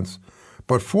audience,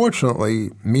 but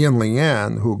fortunately, me and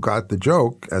Leanne, who got the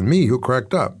joke, and me, who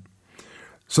cracked up.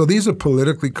 So these are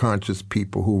politically conscious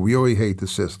people who really hate the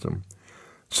system.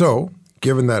 So,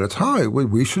 given that it's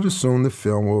Hollywood, we should assume the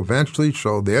film will eventually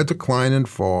show their decline and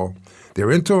fall, their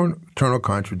internal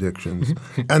contradictions,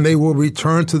 and they will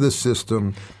return to the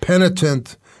system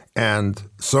penitent and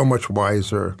so much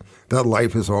wiser that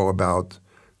life is all about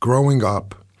growing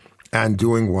up and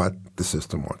doing what the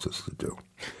system wants us to do.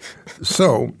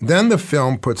 So then the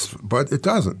film but it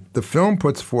doesn't. The film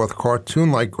puts forth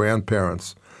cartoon-like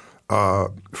grandparents,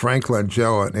 Frank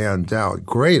Langella and Ann Dowd,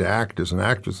 great actors and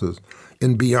actresses,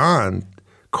 in beyond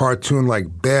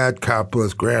cartoon-like bad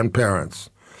capitalist grandparents.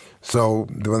 So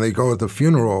when they go at the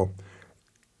funeral,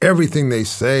 everything they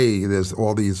say, there's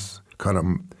all these kind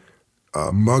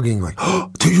of mugging, like,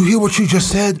 oh, did you hear what she just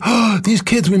said? Oh, these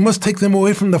kids, we must take them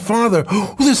away from the father.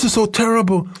 Oh, this is so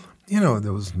terrible. You know,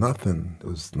 there was nothing. It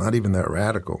was not even that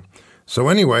radical. So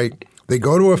anyway, they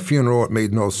go to a funeral. It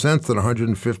made no sense that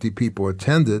 150 people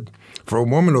attended for a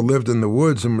woman who lived in the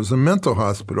woods and was in a mental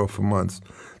hospital for months.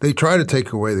 They try to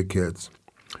take away the kids.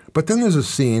 But then there's a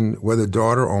scene where the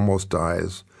daughter almost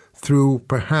dies through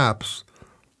perhaps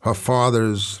her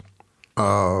father's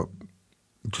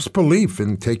just belief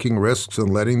in taking risks and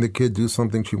letting the kid do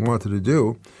something she wanted to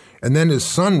do. And then his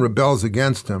son rebels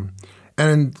against him.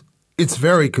 And it's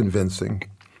very convincing.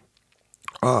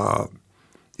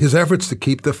 His efforts to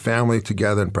keep the family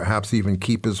together and perhaps even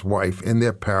keep his wife in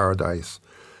their paradise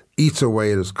eats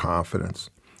away at his confidence.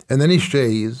 And then he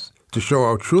shaves to show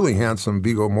how truly handsome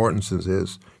Viggo Mortensen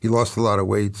is. He lost a lot of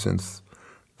weight since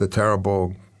the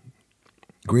terrible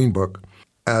Green Book.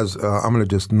 I'm going to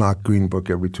just knock Green Book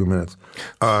every 2 minutes.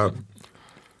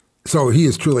 So he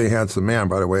is truly a handsome man,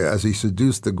 by the way, as he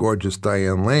seduced the gorgeous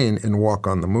Diane Lane in Walk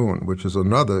on the Moon, which is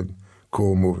another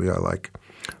cool movie I like.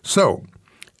 So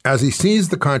as he sees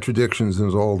the contradictions in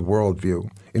his old worldview,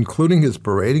 including his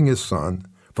berating his son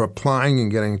for applying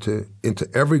and getting into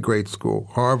every great school,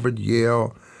 Harvard,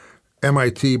 Yale,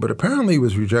 MIT, but apparently he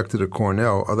was rejected at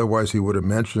Cornell, otherwise he would have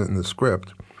mentioned it in the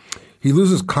script, he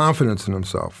loses confidence in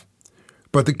himself.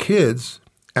 But the kids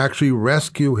actually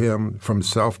rescue him from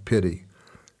self-pity.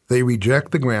 They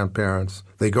reject the grandparents.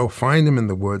 They go find him in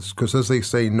the woods because, as they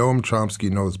say, Noam Chomsky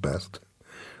knows best.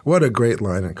 What a great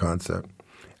line and concept.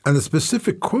 And the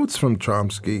specific quotes from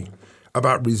Chomsky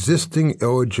about resisting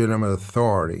illegitimate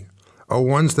authority are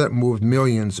ones that moved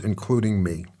millions, including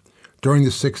me. During the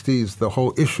 60s, the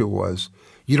whole issue was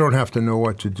you don't have to know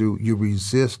what to do. You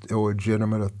resist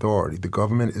illegitimate authority. The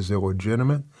government is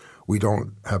illegitimate. We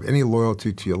don't have any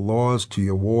loyalty to your laws, to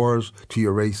your wars, to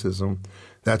your racism.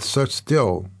 That's such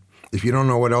still. If you don't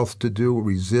know what else to do,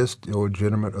 resist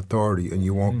illegitimate authority and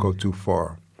you won't go too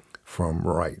far from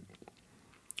right.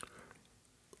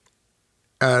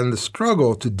 And the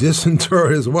struggle to disinter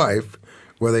his wife,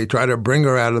 where they try to bring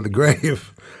her out of the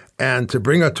grave and to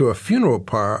bring her to a funeral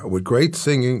pyre with great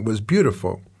singing, was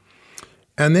beautiful.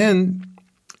 And then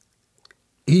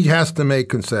he has to make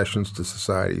concessions to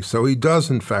society. So he does,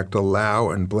 in fact, allow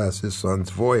and bless his son's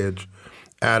voyage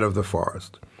out of the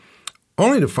forest,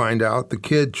 only to find out the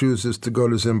kid chooses to go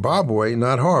to Zimbabwe,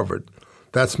 not Harvard.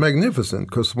 That's magnificent,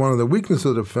 because one of the weaknesses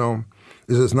of the film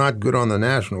is it's not good on the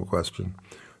national question.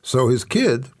 So his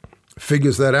kid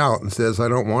figures that out and says, I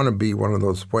don't want to be one of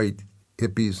those white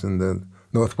hippies in the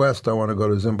Northwest. I want to go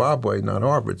to Zimbabwe, not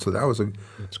Harvard. So that was a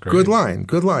good line.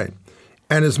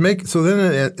 And so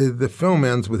then the film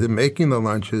ends with him making the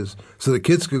lunches so the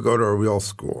kids could go to a real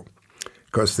school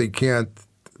because they can't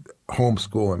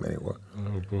homeschool them anymore.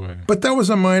 Oh, boy. But that was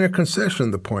a minor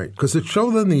concession, the point, because it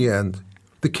showed in the end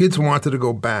the kids wanted to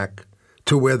go back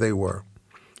to where they were.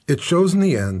 It shows in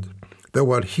the end that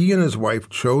what he and his wife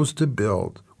chose to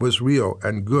build was real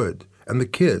and good, and the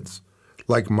kids,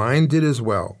 like mine did as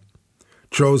well,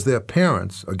 chose their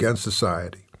parents against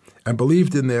society and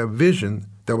believed in their vision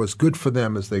that was good for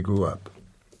them as they grew up.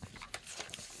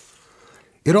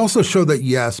 It also showed that,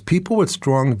 yes, people with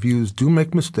strong views do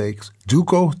make mistakes, do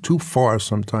go too far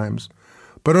sometimes,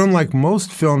 but unlike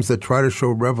most films that try to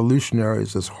show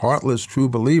revolutionaries as heartless true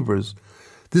believers,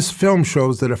 this film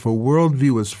shows that if a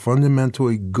worldview is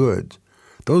fundamentally good,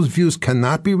 those views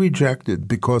cannot be rejected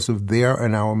because of their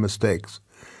and our mistakes.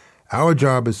 Our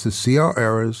job is to see our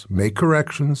errors, make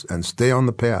corrections, and stay on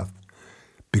the path.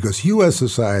 Because U.S.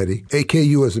 society, aka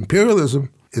U.S.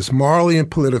 imperialism, is morally and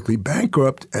politically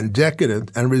bankrupt and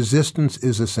decadent, and resistance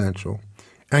is essential.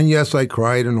 And yes, I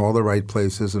cried in all the right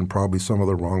places and probably some of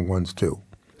the wrong ones too.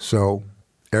 So,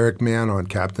 Eric Mann on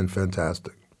Captain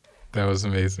Fantastic. That was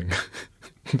amazing.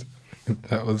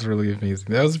 That was really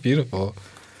amazing. That was beautiful.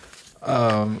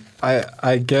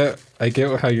 I get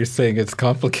how you're saying it's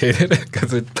complicated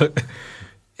because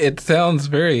it sounds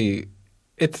very.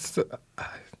 It's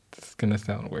gonna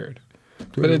sound weird,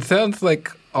 but it sounds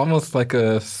like almost like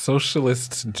a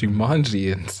socialist Jumanji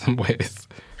in some ways.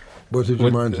 What's a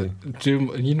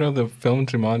Jumanji? You know the film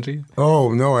Jumanji?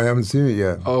 Oh, no, I haven't seen it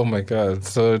yet. Oh my God.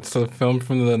 So it's a film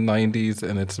from the 90s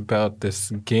and it's about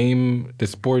this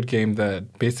board game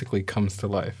that basically comes to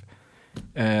life.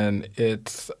 And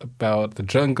it's about the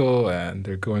jungle and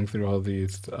they're going through all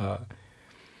these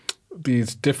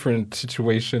different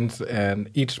situations, and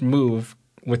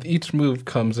with each move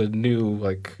comes a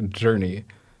new journey.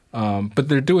 But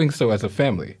they're doing so as a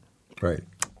family. Right.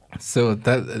 So it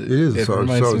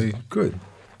reminds me good.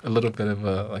 A little bit of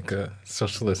a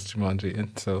socialist Jumanji,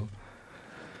 and so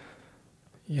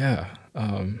yeah.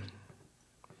 Hold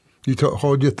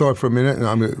your thought for a minute,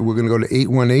 and we're going to go to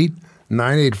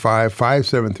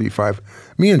 818-985-5735.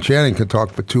 Me and Channing can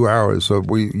talk for 2 hours, so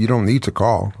you don't need to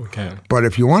call. We can. But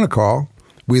if you want to call,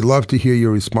 we'd love to hear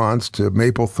your response to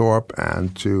Mapplethorpe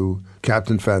and to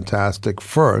Captain Fantastic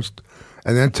first.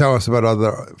 And then tell us about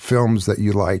other films that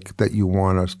you like that you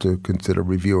want us to consider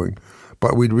reviewing.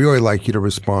 But we'd really like you to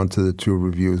respond to the two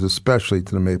reviews, especially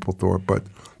to the Mapplethorpe. But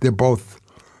they're both,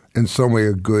 in some way,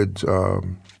 a good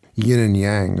yin and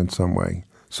yang in some way.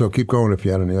 So keep going if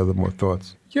you had any other more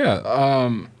thoughts. Yeah.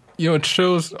 It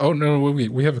shows. Oh, no,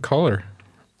 we have a caller.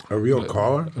 A real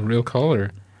caller? A real caller.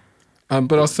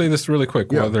 But I'll say this really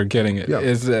quick while they're getting it,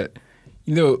 is that,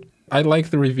 I like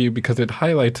the review because it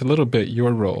highlights a little bit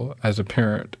your role as a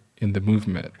parent in the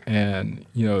movement. And,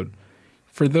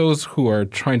 for those who are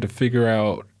trying to figure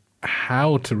out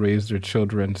how to raise their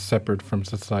children separate from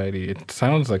society, it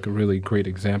sounds like a really great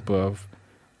example of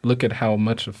look at how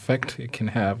much effect it can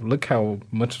have. Look how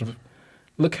much of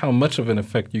an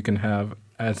effect you can have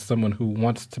as someone who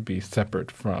wants to be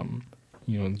separate from,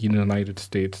 the United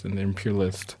States and the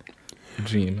imperialist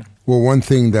regime. Well, one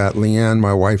thing that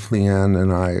my wife Leanne,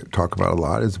 and I talk about a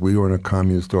lot is we were in a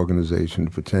communist organization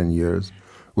for 10 years.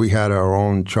 We had our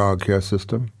own child care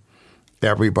system.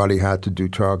 Everybody had to do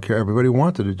child care. Everybody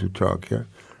wanted to do child care.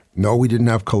 No, we didn't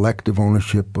have collective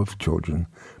ownership of children,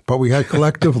 but we had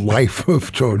collective life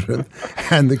of children.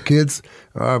 And the kids,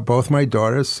 both my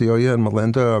daughters, Celia and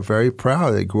Melinda, are very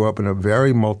proud. They grew up in a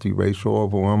very multiracial,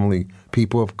 overwhelmingly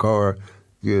people of color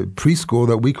preschool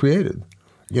that we created.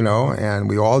 And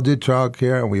we all did child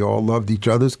care, and we all loved each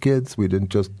other's kids. We didn't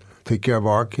just take care of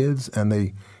our kids, and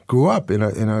they grew up in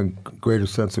a greater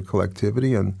sense of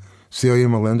collectivity. And Celia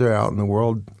and Melinda are out in the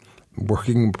world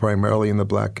working primarily in the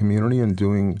black community and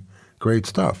doing great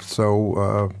stuff.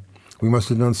 So we must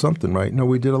have done something right. No,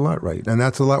 we did a lot right. And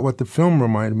that's a lot what the film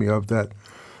reminded me of, that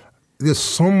there's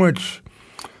so much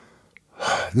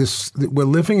we're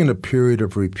living in a period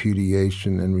of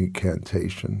repudiation and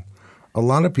recantation. A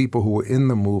lot of people who were in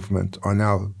the movement are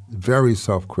now very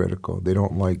self-critical. They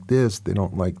don't like this. They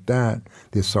don't like that.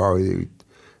 They're sorry.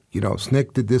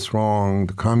 SNCC did this wrong.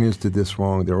 The communists did this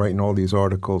wrong. They're writing all these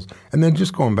articles. And then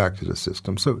just going back to the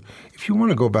system. So if you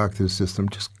want to go back to the system,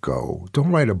 just go.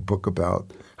 Don't write a book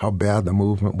about how bad the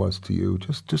movement was to you.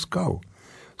 Just go.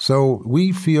 So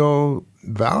we feel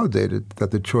validated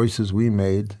that the choices we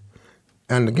made,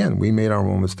 and again, we made our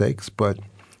own mistakes, but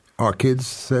our kids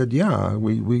said, yeah,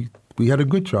 we had a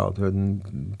good childhood,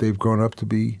 and they've grown up to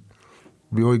be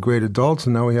really great adults,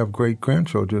 and now we have great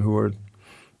grandchildren who are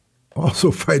also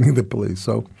fighting the police.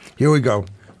 So here we go.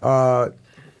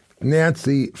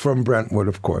 Nancy from Brentwood,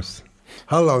 of course.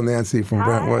 Hello, Nancy from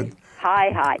Brentwood. Hi.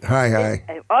 Hi.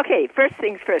 Okay, first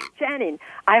things first. Channing,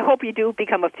 I hope you do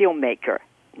become a filmmaker.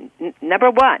 Number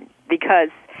one,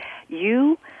 because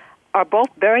you are both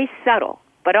very subtle,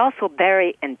 but also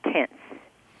very intense.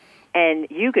 And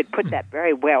you could put that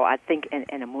very well, I think,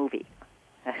 in a movie.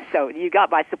 So you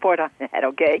got my support on that,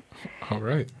 okay? All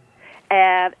right.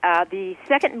 And the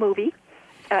second movie,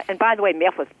 and by the way,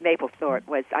 Mapplethorpe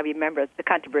was, I remember the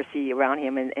controversy around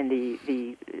him and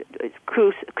the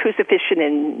crucifixion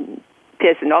and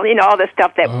piss and all the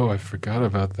stuff that. Oh, I forgot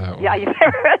about that one. Yeah, you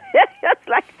remember? It's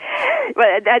like,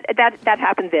 but that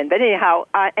happened then. But anyhow,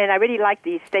 and I really like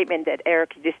the statement that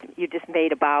Eric you just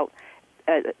made about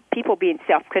people being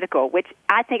self-critical, which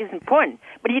I think is important.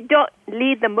 But you don't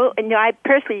lead the move. And I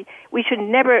personally, we should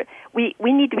never. We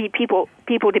need to be people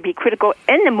to be critical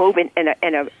in the movement in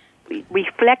a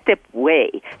reflective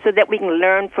way, so that we can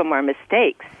learn from our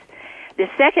mistakes. The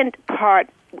second part,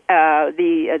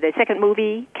 the second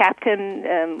movie,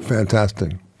 Captain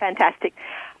Fantastic,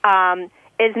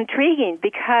 is intriguing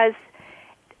because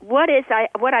what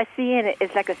I see in it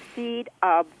is like a seed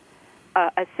of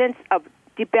a sense of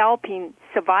developing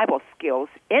survival skills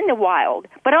in the wild,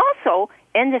 but also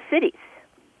in the cities.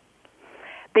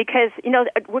 Because, we're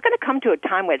going to come to a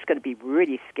time where it's going to be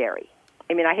really scary.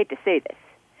 I mean, I hate to say this.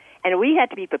 And we have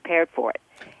to be prepared for it.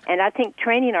 And I think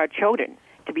training our children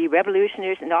to be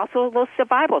revolutionaries and also those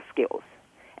survival skills,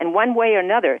 in one way or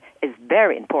another, is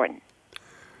very important.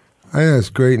 I think that's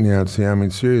great, Nancy. I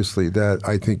mean, seriously,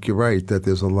 I think you're right, that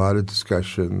there's a lot of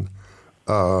discussion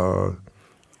about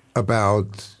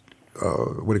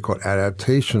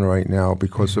adaptation right now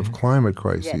because of climate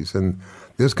crises. Yes. And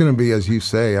there's going to be, as you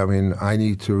say, I mean, I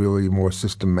need to really more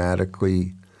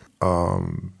systematically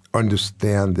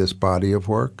understand this body of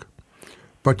work.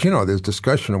 But, there's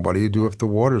discussion of what do you do if the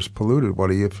water's polluted? What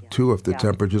do you do if the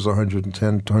temperature's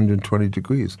 110 to 120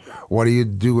 degrees? What do you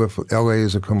do if L.A.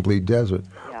 is a complete desert?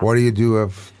 Yeah. What do you do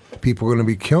if people are going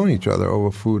to be killing each other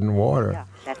over food and water?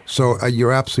 Yeah, So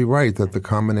you're absolutely right that the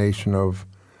combination of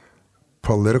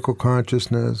political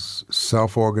consciousness,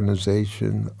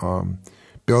 self-organization,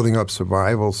 building up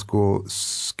survival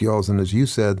skills, and as you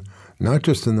said, not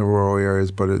just in the rural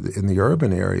areas, but in the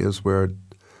urban areas where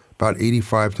about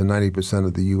 85 to 90%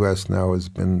 of the U.S. now has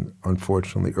been,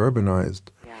 unfortunately, urbanized.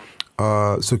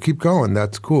 Yeah. So keep going.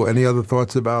 That's cool. Any other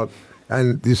thoughts about,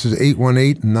 and this is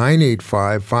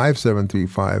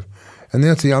 818-985-5735. And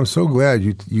Nancy, I'm so glad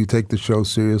you take the show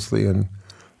seriously. And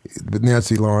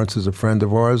Nancy Lawrence is a friend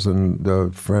of ours and a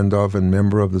friend of and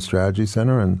member of the Strategy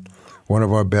Center and one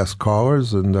of our best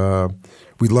callers. And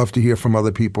we'd love to hear from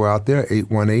other people out there,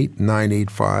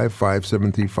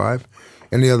 818-985-5735.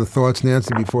 Any other thoughts,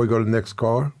 Nancy, before we go to the next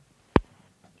caller?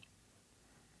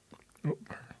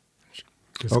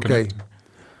 Okay.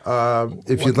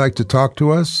 If you'd like to talk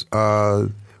to us,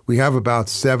 we have about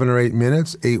 7 or 8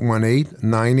 minutes,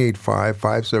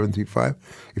 818-985-5735.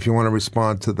 If you want to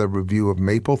respond to the review of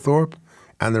Mapplethorpe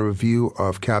and the review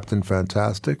of Captain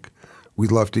Fantastic,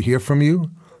 we'd love to hear from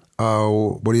you.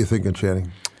 What are you thinking,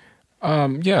 Channing?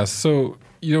 So,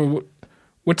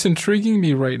 what's intriguing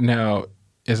me right now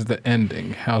is the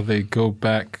ending, how they go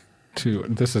back to,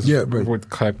 this is with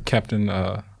Captain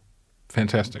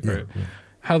Fantastic, right? Yeah.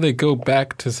 How they go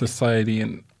back to society.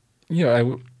 And,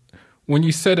 when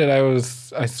you said it, I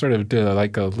sort of did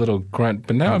like a little grunt,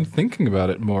 but now I'm thinking about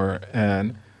it more.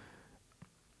 And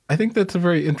I think that's a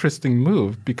very interesting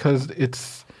move because it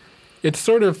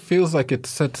sort of feels like it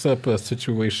sets up a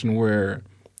situation where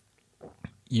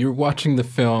you're watching the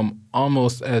film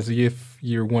almost as if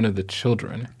you're one of the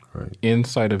children. Right.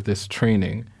 Inside of this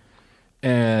training,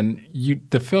 and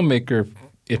the filmmaker,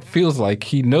 it feels like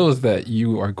he knows that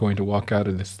you are going to walk out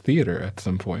of this theater at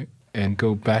some point and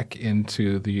go back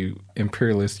into the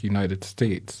imperialist United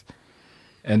States.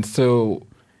 And so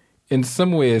in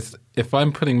some ways, if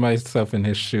I'm putting myself in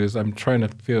his shoes, I'm trying to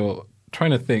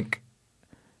think,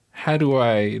 how do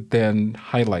I then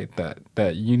highlight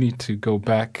that you need to go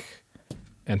back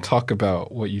and talk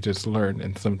about what you just learned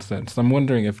in some sense. I'm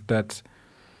wondering if that's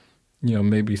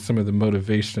maybe some of the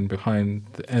motivation behind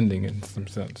the ending in some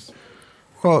sense.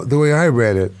 Well, the way I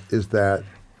read it is that,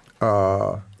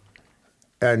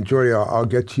 and Jordy, I'll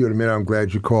get to you in a minute. I'm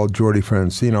glad you called Jordy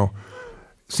Francino.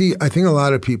 See, I think a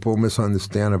lot of people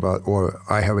misunderstand about, or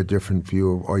I have a different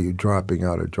view of, are you dropping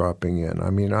out or dropping in? I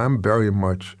mean, I'm very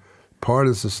much part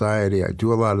of society. I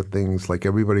do a lot of things like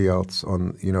everybody else. I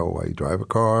drive a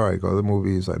car, I go to the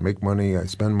movies, I make money, I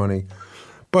spend money.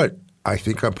 But I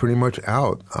think I'm pretty much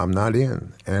out. I'm not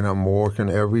in. And I'm working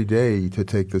every day to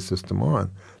take the system on.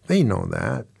 They know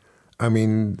that. I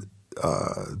mean,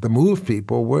 the MOVE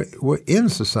people were in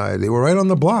society. They were right on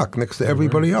the block next to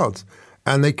everybody else.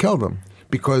 And they killed them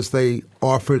because they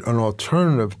offered an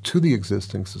alternative to the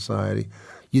existing society.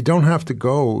 You don't have to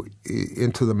go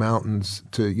into the mountains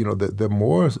to, the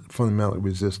more fundamental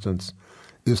resistance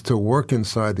is to work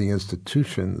inside the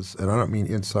institutions. And I don't mean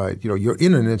inside, you're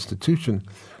in an institution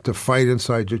to fight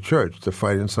inside your church, to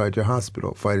fight inside your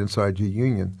hospital, fight inside your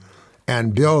union,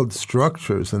 and build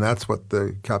structures. And that's what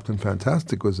the Captain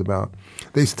Fantastic was about.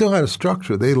 They still had a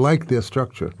structure. They liked their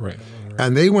structure. Right.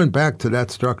 And they went back to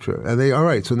that structure. And all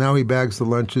right, so now he bags the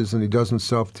lunches and he doesn't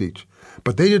self-teach.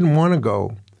 But they didn't want to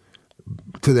go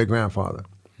to their grandfather.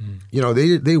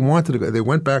 They wanted to go. They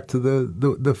went back to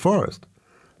the forest.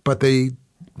 But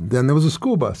then there was a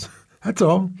school bus. That's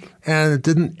all. And it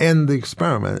didn't end the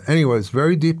experiment. Anyway, it's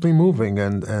very deeply moving,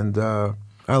 and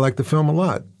I like the film a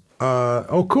lot.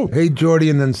 Cool. Hey,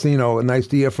 Jordy and Encino, nice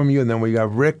to hear from you. And then we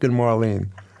got Rick and Marlene.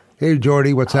 Hey,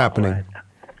 Jordy, what's happening? Right.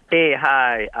 Hey,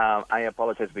 hi. I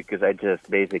apologize because I just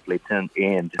basically tuned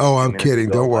in. I'm kidding.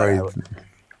 Don't worry.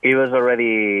 It was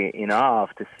already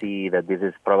enough to see that this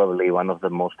is probably one of the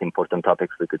most important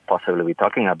topics we could possibly be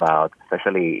talking about,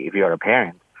 especially if you're a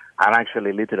parent. I'm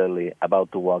actually literally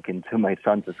about to walk into my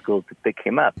son's school to pick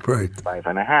him up. Right.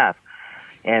 5.5.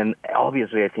 And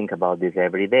obviously I think about this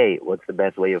every day. What's the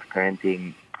best way of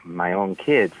parenting my own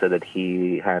kid so that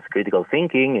he has critical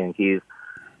thinking and he's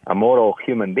a moral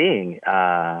human being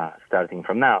starting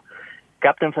from now?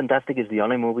 Captain Fantastic is the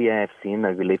only movie I have seen,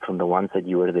 I believe, from the ones that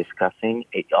you were discussing.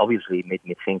 It obviously made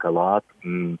me think a lot.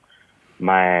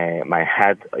 My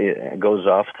head goes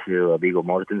off to Viggo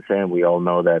Mortensen. We all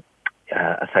know that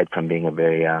aside from being a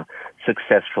very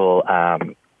successful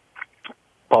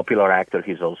popular actor,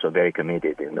 he's also very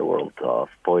committed in the world of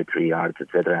poetry, arts,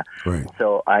 etc. Right.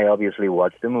 So I obviously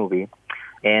watched the movie,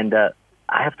 and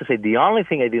I have to say the only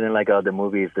thing I didn't like about the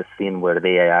movie is the scene where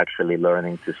they are actually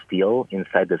learning to steal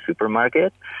inside the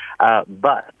supermarket.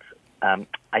 But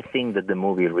I think that the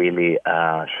movie really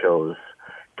shows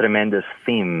tremendous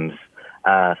themes,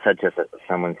 such as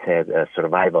someone said,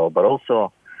 survival, but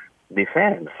also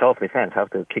defense, self-defense, how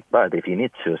to kick butt if you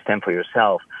need to, stand for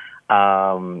yourself.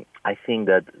 I think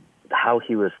that how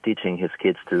he was teaching his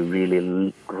kids to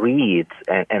really read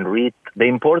and read the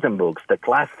important books, the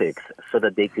classics, so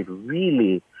that they could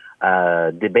really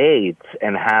debate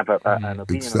and have an opinion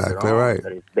Exactly of their own right.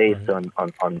 that is based on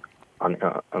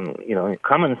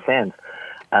common sense,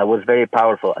 was very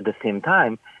powerful. At the same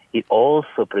time, it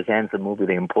also presents the movie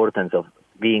the importance of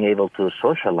being able to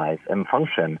socialize and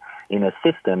function in a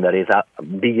system that is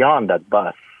beyond that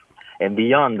bus and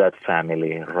beyond that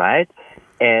family, right?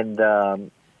 And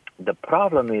the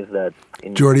problem is that...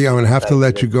 Jordi, I'm going to have to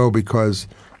let you go because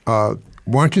why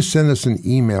don't you send us an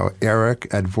email,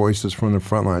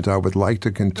 Eric@VoicesFromTheFrontlines. I would like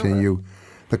to continue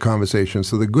the conversation.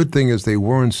 So the good thing is they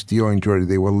weren't stealing, Jordi.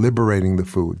 They were liberating the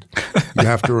food. You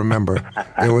have to remember.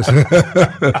 It was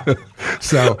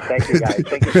so. Thank you, guys.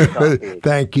 Thank you for talking.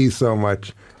 Thank you so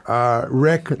much.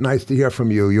 Rick, nice to hear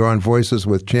from you. You're on Voices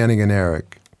with Channing and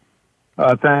Eric.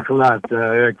 Thanks a lot,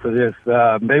 Eric, for this.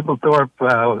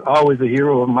 Mapplethorpe, always a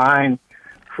hero of mine,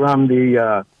 from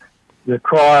the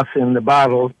cross and the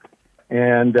bottle.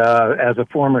 And as a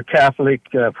former Catholic,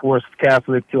 forced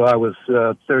Catholic till I was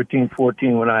 13,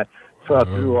 14 when I saw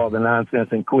through all the nonsense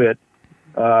and quit.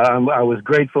 I was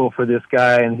grateful for this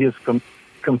guy and his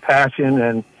compassion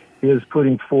and his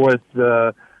putting forth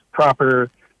the proper,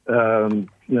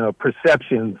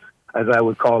 perceptions, as I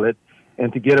would call it,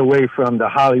 and to get away from the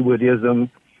Hollywoodism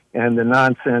and the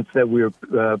nonsense that we're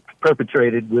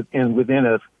perpetrated within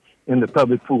us in the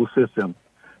public pool system.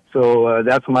 So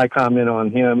that's my comment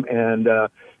on him. And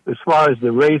as far as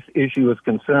the race issue is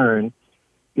concerned,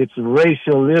 it's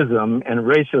racialism, and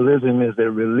racialism is a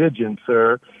religion,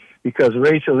 sir, because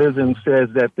racialism says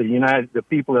that the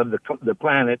people of the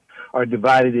planet are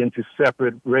divided into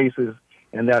separate races,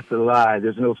 and that's a lie.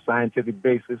 There's no scientific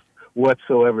basis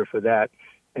whatsoever for that.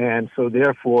 And so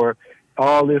therefore,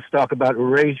 all this talk about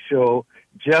racial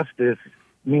justice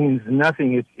means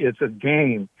nothing. It's a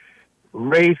game.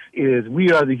 Race is,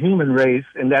 we are the human race,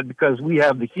 and that because we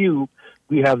have the hue,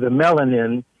 we have the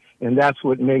melanin, and that's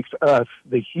what makes us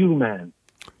the human.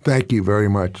 Thank you very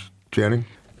much. Channing?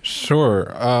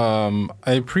 Sure. I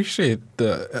appreciate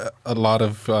a lot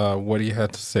of what he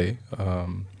had to say.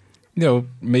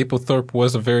 Mapplethorpe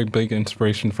was a very big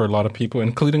inspiration for a lot of people,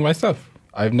 including myself.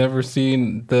 I've never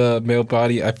seen the male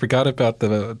body. I forgot about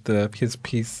his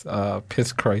piece,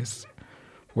 Piss Christ,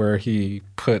 where he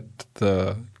put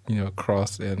the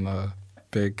cross in a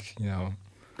big,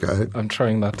 Go ahead. I'm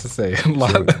trying not to say a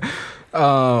lot.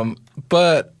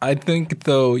 But I think,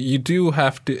 though, you do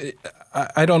have to –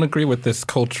 I don't agree with this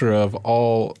culture of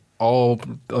all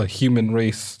a human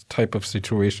race type of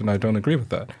situation. I don't agree with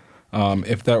that.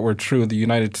 If that were true, the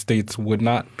United States would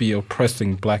not be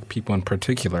oppressing black people in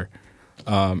particular.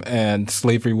 And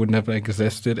slavery would never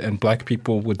existed, and black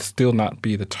people would still not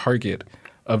be the target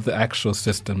of the actual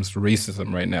system's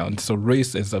racism right now. And so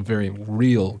race is a very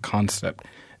real concept,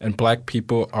 and black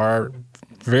people are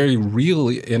very real,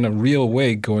 in a real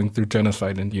way, going through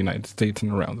genocide in the United States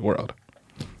and around the world.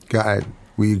 Got it.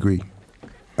 We agree.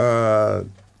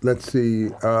 Let's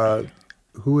see.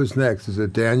 Who is next? Is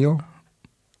it Daniel?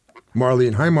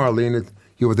 Marlene. Hi, Marlene.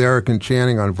 You're with Eric and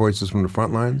Channing on Voices from the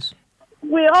Frontlines.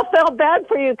 We all felt bad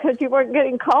for you because you weren't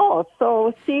getting calls.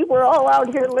 So, see, we're all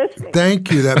out here listening.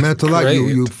 Thank you. That meant a lot.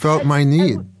 You felt my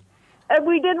need. And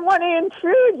we didn't want to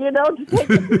intrude, to take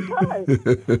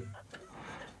the time.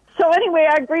 So anyway,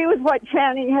 I agree with what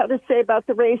Channing had to say about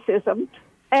the racism.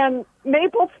 And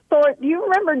Mapplethorpe, do you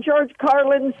remember George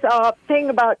Carlin's thing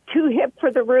about too hip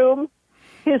for the room?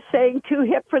 His saying, too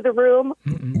hip for the room?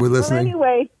 We're listening. Well,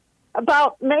 anyway,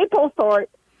 about Mapplethorpe,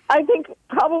 I think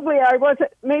probably I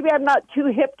wasn't. Maybe I'm not too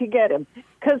hip to get him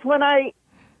because when I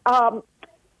saw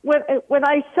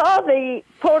the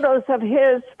photos of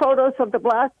the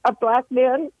black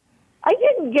men, I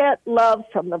didn't get love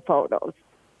from the photos.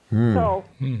 So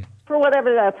for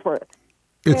whatever that's worth,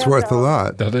 It's worth a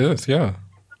lot. That is, yeah.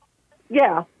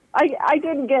 Yeah, I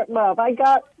didn't get love. I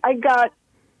got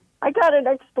an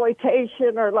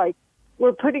exploitation, or like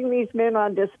we're putting these men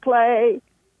on display,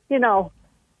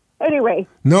 Anyway.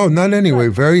 No, not anyway.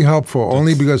 Very helpful.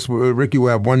 Only because, Ricky,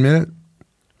 we have 1 minute.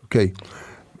 Okay.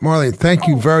 Marlene, thank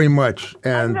you very much.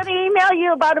 I'm And going to email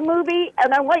you about a movie,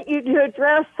 and I want you to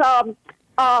address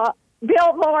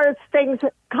Bill Moore's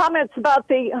comments about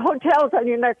the hotels on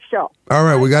your next show. all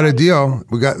right, we got a deal.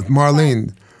 We got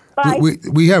Marlene. Bye.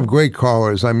 We have great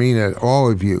callers. I mean it, all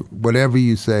of you. Whatever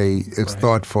you say, it's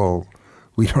thoughtful.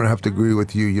 We don't have to agree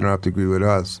with you. You don't have to agree with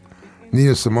us.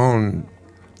 Nina Simone,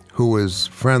 who was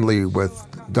friendly with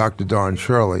Dr. Don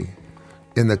Shirley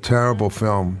in the terrible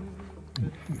film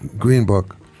Green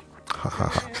Book,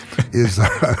 is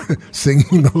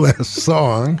singing the last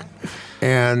song.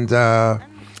 And,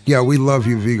 we love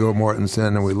you, Viggo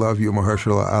Mortensen, and we love you,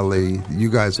 Mahershala Ali. You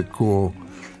guys are cool.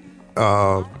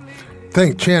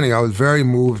 Channing, I was very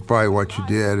moved by what you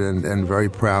did and very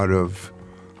proud of,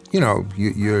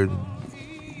 you're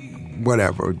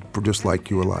whatever, just like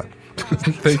you a lot.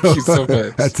 Thank you so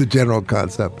much. That's the general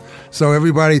concept. So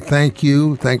everybody, thank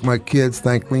you. Thank my kids.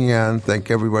 Thank Leanne.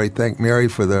 Thank everybody. Thank Mary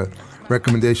for the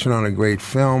recommendation on a great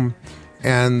film.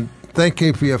 And thank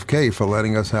KPFK for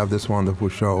letting us have this wonderful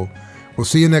show. We'll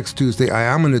see you next Tuesday. I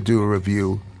am going to do a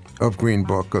review of Green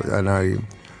Book, and I'm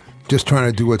just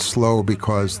trying to do it slow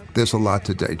because there's a lot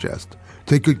to digest.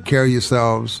 Take good care of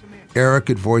yourselves. Eric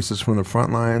at Voices from the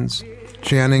Frontlines.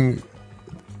 Channing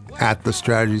at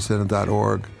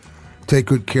thestrategycenter.org. Take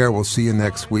good care. We'll see you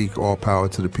next week. All power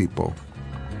to the people.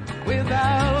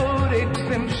 Without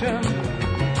exemption,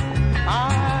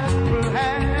 I will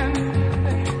hand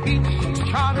each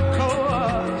charted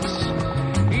course,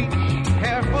 each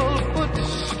careful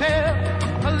footstep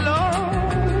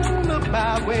along the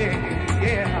byway.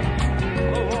 Yeah,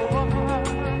 oh,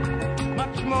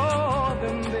 much more.